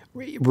game,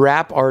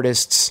 rap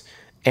artists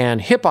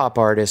and hip-hop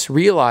artists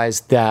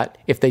realized that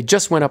if they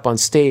just went up on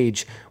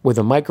stage with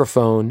a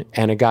microphone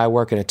and a guy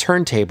working a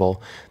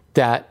turntable,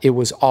 that it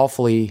was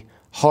awfully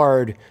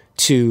hard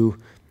to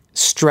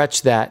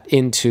stretch that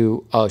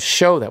into a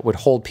show that would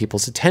hold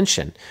people's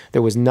attention.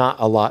 There was not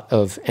a lot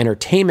of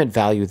entertainment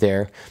value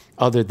there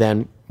other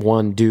than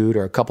one dude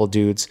or a couple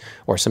dudes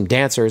or some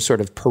dancers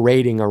sort of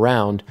parading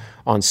around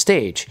on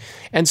stage.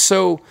 And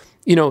so,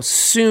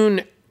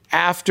 soon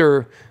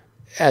after,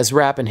 as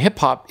rap and hip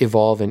hop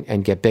evolve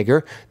and get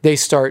bigger, they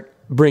start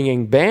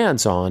bringing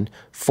bands on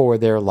for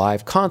their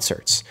live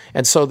concerts.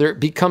 And so there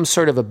becomes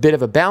sort of a bit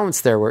of a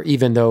balance there where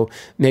even though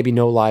maybe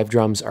no live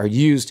drums are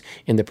used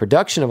in the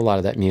production of a lot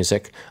of that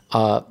music,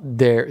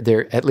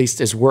 there at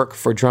least is work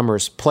for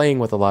drummers playing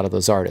with a lot of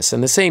those artists.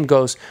 And the same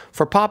goes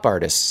for pop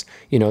artists.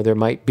 There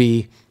might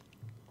be,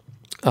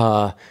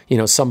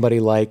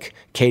 somebody like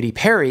Katy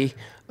Perry.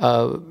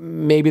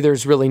 Maybe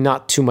there's really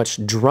not too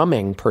much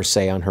drumming per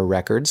se on her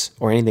records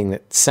or anything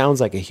that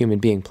sounds like a human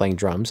being playing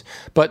drums.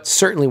 But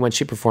certainly when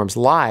she performs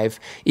live,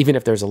 even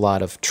if there's a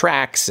lot of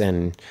tracks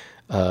and,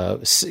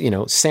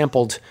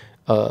 sampled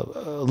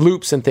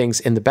loops and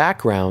things in the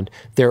background,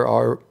 there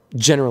are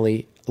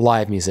generally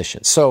live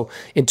musicians. So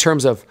in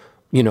terms of,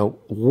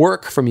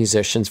 work for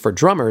musicians, for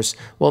drummers,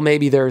 well,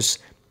 maybe there's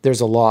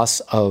a loss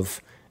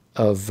of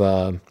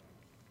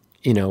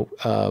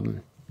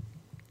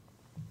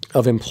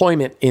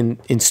employment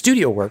in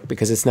studio work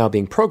because it's now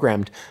being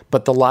programmed,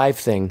 but the live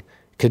thing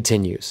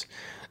continues.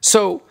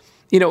 So,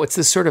 it's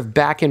this sort of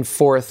back and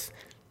forth,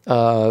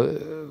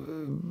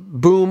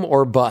 boom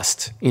or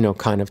bust,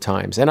 kind of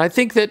times. And I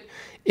think that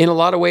in a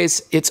lot of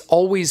ways, it's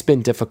always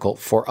been difficult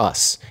for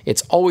us.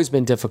 It's always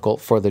been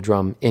difficult for the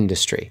drum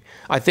industry.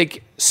 I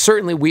think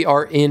certainly we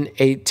are in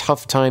a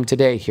tough time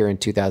today here in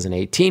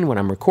 2018 when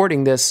I'm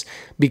recording this,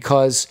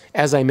 because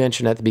as I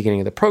mentioned at the beginning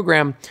of the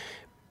program,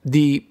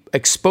 the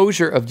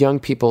exposure of young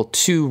people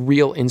to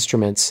real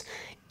instruments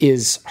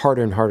is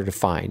harder and harder to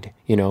find.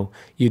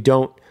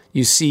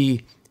 You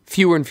see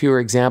fewer and fewer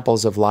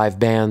examples of live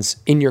bands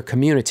in your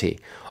community,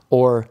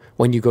 or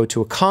when you go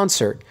to a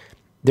concert,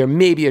 there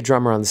may be a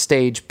drummer on the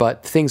stage,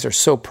 but things are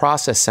so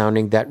process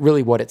sounding that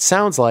really what it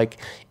sounds like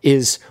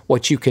is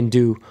what you can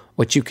do,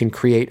 what you can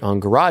create on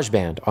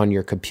GarageBand on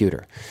your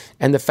computer.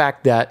 And the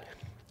fact that,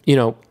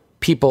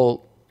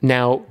 people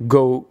now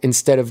go,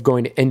 instead of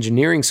going to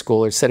engineering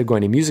school or instead of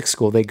going to music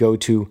school, they go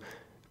to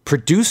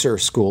producer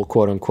school,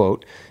 quote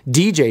unquote,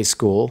 DJ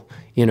school,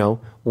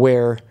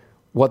 where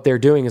what they're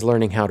doing is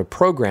learning how to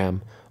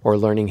program or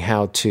learning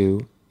how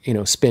to,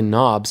 spin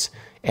knobs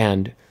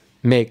and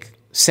make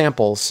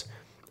samples.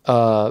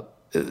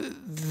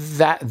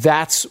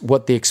 That's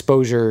what the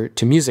exposure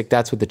to music,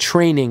 that's what the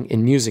training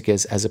in music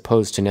is, as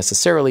opposed to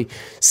necessarily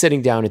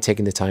sitting down and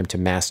taking the time to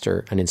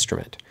master an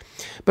instrument.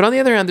 But on the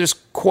other hand, there's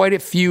quite a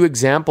few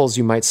examples,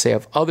 you might say,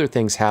 of other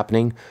things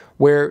happening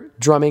where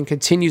drumming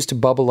continues to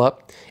bubble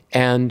up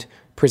and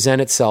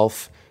present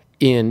itself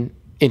in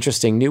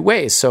interesting new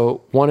ways.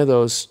 So one of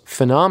those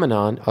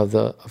phenomena of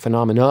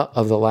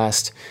the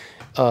last,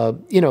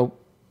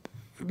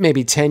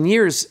 maybe 10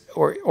 years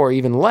or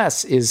even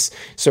less is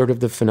sort of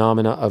the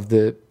phenomena of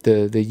the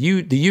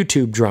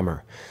YouTube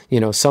drummer.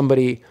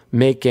 Somebody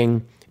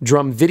making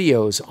drum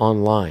videos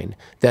online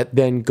that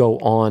then go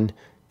on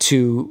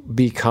to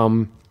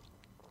become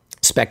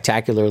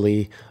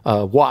spectacularly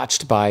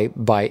watched by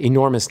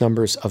enormous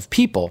numbers of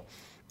people.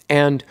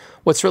 And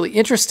what's really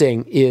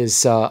interesting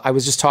is I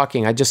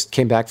just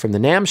came back from the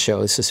NAMM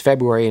show. This is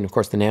February, and of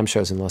course the NAMM show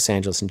is in Los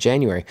Angeles in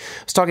January.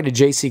 I was talking to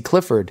J.C.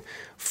 Clifford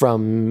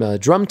from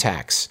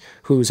DrumTax,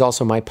 who's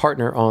also my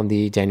partner on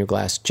the Daniel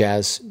Glass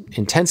Jazz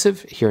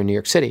Intensive here in New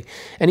York City.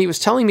 And he was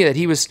telling me that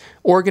he was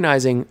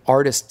organizing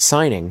artist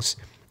signings,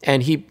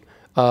 and he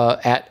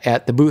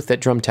at the booth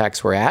that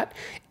DrumTax were at,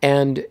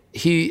 and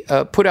he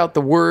put out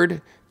the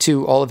word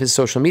to all of his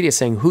social media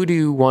saying, who do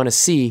you want to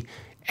see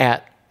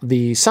at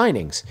the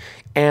signings?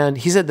 And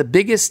he said the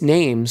biggest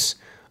names,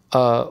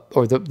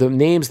 or the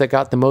names that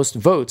got the most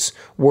votes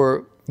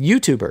were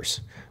YouTubers,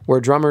 were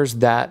drummers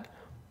that,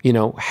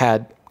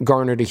 had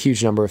garnered a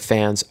huge number of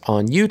fans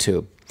on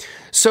YouTube.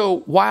 So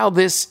while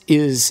this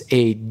is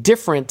a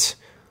different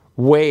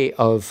way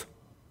of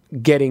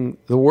getting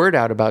the word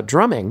out about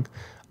drumming,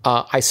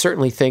 I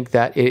certainly think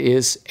that it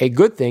is a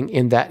good thing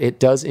in that it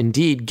does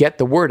indeed get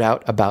the word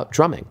out about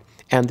drumming.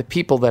 And the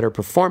people that are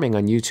performing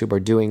on YouTube are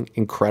doing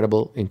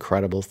incredible,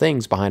 incredible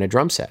things behind a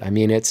drum set. I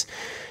mean, it's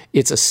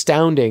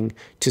astounding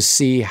to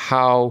see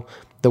how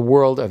the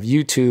world of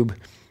YouTube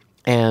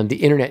and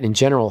the internet in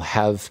general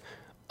have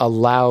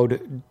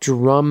allowed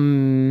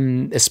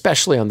drum,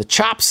 especially on the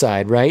chop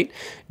side, right?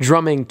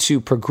 Drumming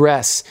to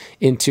progress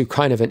into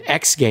kind of an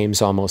X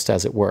Games almost,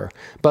 as it were.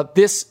 But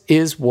this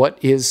is what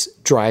is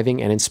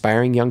driving and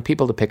inspiring young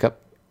people to pick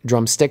up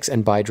drumsticks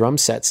and buy drum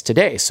sets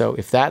today. So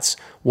if that's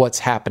what's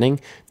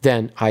happening,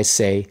 then I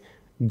say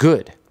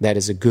good. That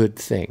is a good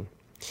thing.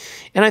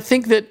 And I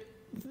think that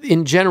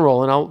in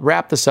general, and I'll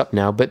wrap this up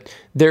now, but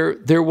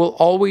there will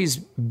always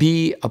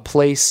be a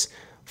place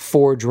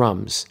for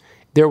drums.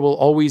 There will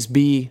always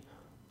be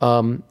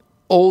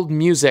old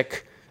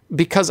music,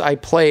 because I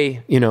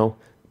play,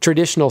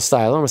 traditional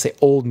style. I don't want to say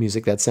old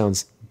music, that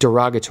sounds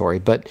derogatory,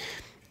 but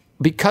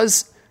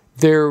because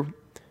there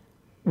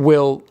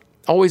will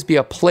always be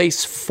a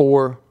place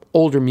for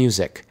older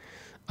music.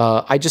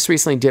 I just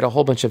recently did a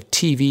whole bunch of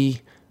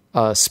TV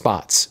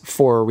spots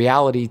for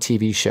reality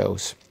TV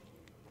shows.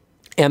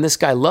 And this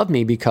guy loved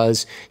me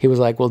because he was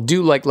like, well,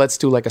 let's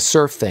do like a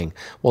surf thing.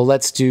 Well,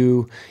 let's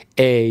do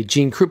a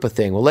Gene Krupa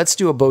thing. Well, let's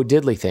do a Bo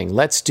Diddley thing.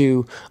 Let's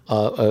do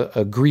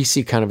a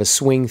greasy kind of a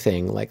swing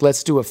thing. Like,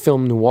 let's do a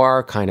film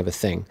noir kind of a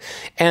thing.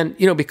 And,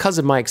 because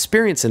of my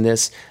experience in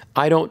this,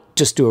 I don't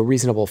just do a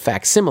reasonable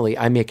facsimile.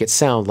 I make it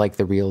sound like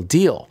the real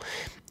deal.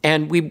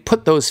 And we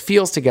put those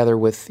feels together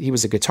he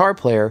was a guitar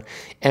player,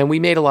 and we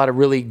made a lot of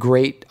really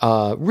great,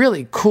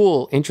 really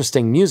cool,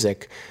 interesting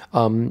music,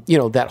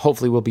 that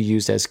hopefully will be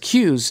used as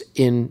cues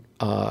in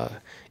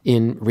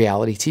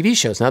reality TV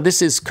shows. Now,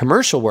 this is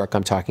commercial work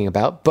I'm talking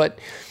about, but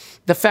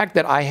the fact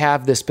that I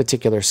have this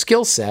particular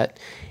skill set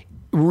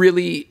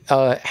really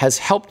has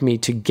helped me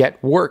to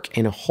get work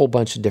in a whole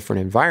bunch of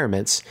different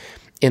environments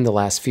in the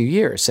last few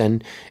years.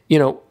 And,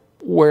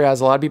 whereas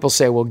a lot of people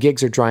say, well,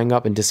 gigs are drying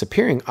up and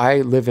disappearing,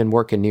 I live and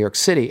work in New York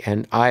City,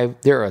 and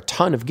there are a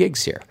ton of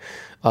gigs here.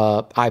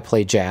 I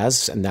play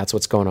jazz, and that's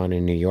what's going on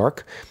in New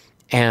York.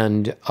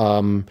 And,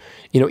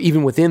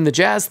 even within the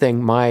jazz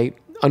thing, my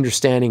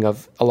understanding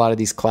of a lot of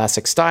these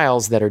classic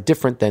styles that are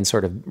different than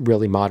sort of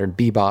really modern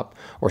bebop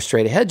or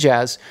straight ahead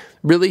jazz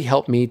really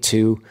helped me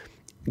to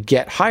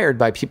get hired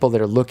by people that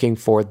are looking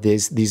for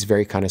these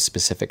very kind of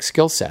specific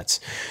skill sets.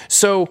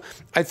 So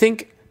I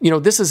think,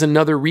 this is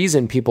another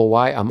reason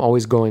why I'm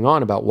always going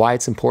on about why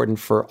it's important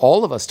for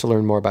all of us to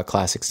learn more about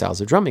classic styles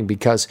of drumming,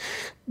 because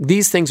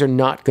these things are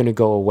not going to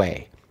go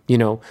away.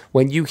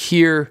 When you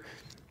hear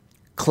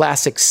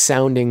classic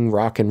sounding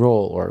rock and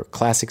roll or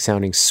classic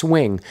sounding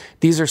swing,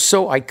 these are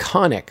so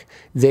iconic.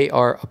 They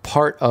are a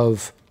part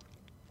of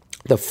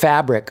the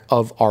fabric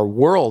of our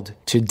world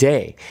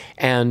today.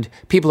 And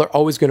people are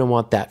always going to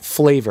want that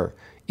flavor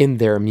in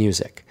their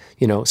music.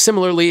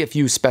 Similarly, if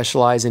you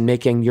specialize in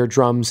making your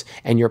drums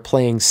and your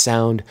playing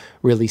sound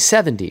really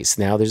 70s,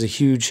 now there's a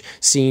huge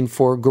scene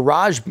for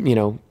garage,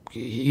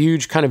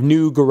 huge kind of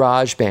new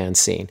garage band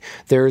scene.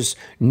 There's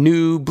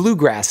new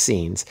bluegrass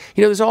scenes.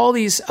 There's all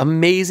these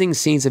amazing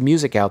scenes of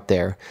music out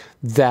there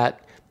that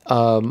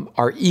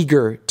are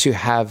eager to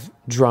have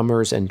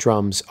drummers and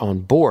drums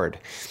on board.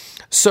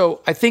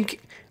 So I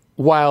think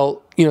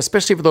while,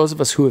 especially for those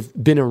of us who have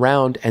been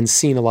around and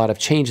seen a lot of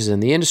changes in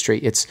the industry,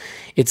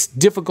 it's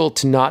difficult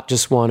to not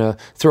just want to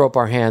throw up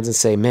our hands and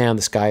say, man,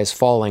 the sky is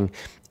falling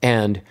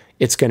and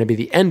it's going to be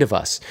the end of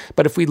us.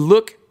 But if we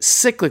look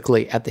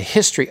cyclically at the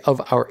history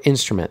of our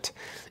instrument,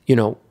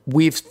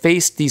 we've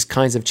faced these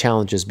kinds of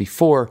challenges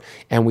before,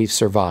 and we've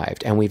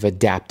survived and we've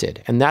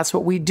adapted. And that's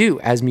what we do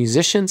as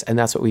musicians, and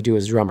that's what we do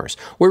as drummers.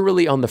 We're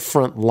really on the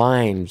front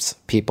lines,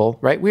 people,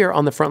 right? We are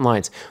on the front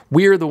lines.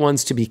 We're the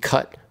ones to be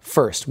cut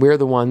first. We're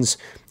the ones,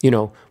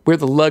 we're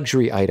the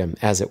luxury item,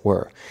 as it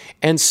were.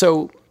 And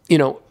so,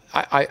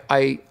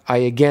 I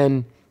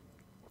again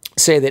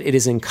say that it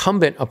is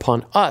incumbent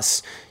upon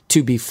us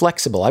to be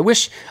flexible. I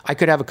wish I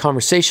could have a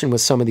conversation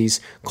with some of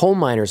these coal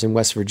miners in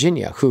West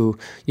Virginia who,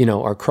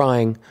 are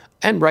crying,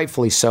 and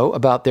rightfully so,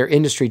 about their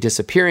industry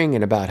disappearing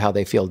and about how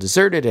they feel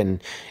deserted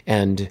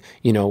and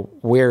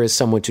where is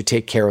someone to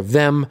take care of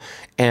them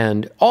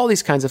and all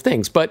these kinds of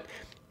things. But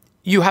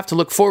you have to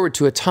look forward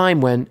to a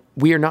time when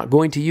we are not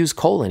going to use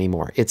coal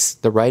anymore.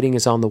 The writing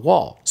is on the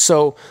wall.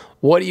 So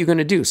what are you going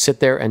to do? Sit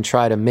there and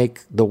try to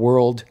make the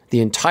world, the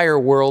entire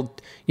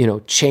world,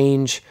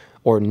 change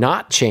or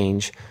not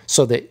change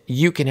so that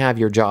you can have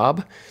your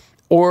job?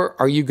 Or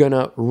are you going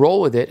to roll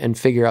with it and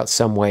figure out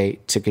some way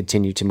to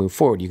continue to move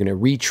forward? You're going to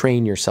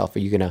retrain yourself, or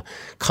you're going to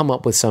come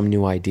up with some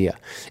new idea.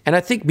 And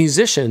I think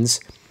musicians,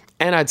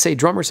 and I'd say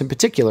drummers in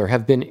particular,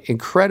 have been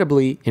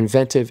incredibly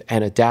inventive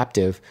and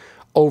adaptive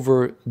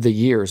over the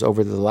years,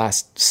 over the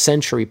last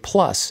century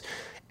plus,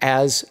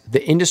 as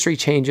the industry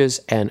changes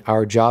and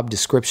our job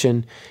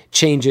description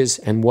changes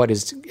and what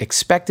is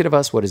expected of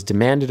us, what is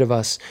demanded of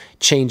us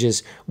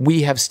changes,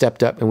 we have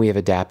stepped up and we have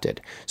adapted.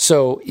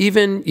 So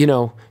even,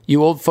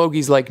 you old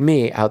fogies like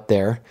me out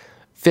there,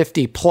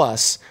 50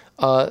 plus,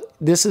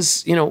 this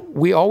is,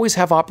 we always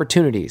have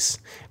opportunities.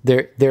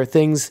 There are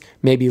things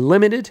maybe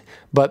limited,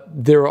 but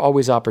there are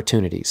always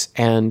opportunities.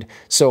 And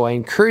so I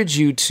encourage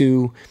you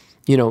to,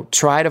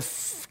 try to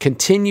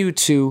continue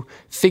to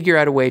figure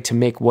out a way to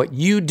make what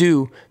you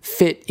do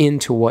fit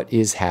into what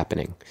is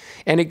happening.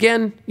 And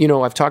again,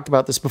 I've talked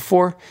about this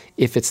before.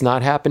 If it's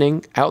not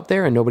happening out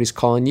there and nobody's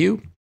calling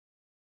you,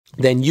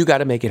 then you got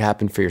to make it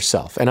happen for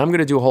yourself. And I'm going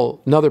to do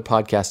another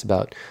podcast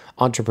about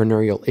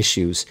entrepreneurial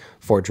issues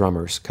for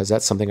drummers, because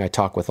that's something I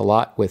talk with a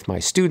lot with my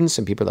students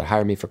and people that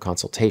hire me for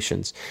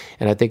consultations.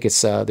 And I think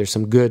there's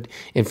some good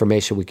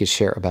information we could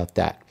share about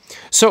that.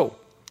 So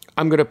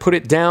I'm going to put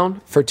it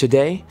down for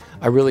today.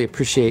 I really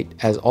appreciate,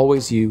 as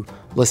always, you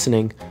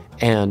listening,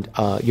 and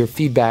your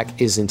feedback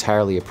is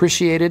entirely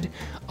appreciated.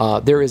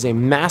 There is a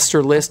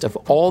master list of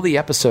all the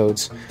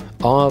episodes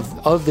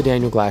of the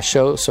Daniel Glass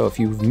Show. So if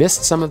you've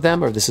missed some of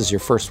them, or this is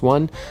your first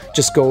one,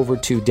 just go over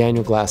to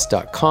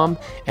danielglass.com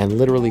and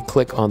literally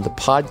click on the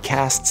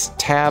podcasts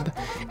tab,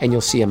 and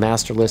you'll see a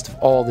master list of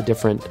all the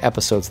different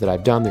episodes that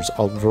I've done. There's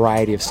a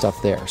variety of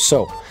stuff there.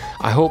 So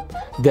I hope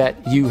that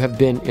you have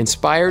been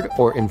inspired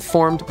or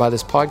informed by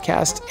this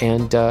podcast,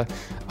 and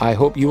I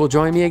hope you will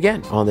join me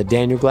again on the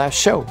Daniel Glass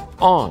Show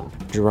on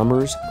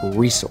Drummer's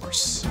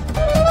Resource.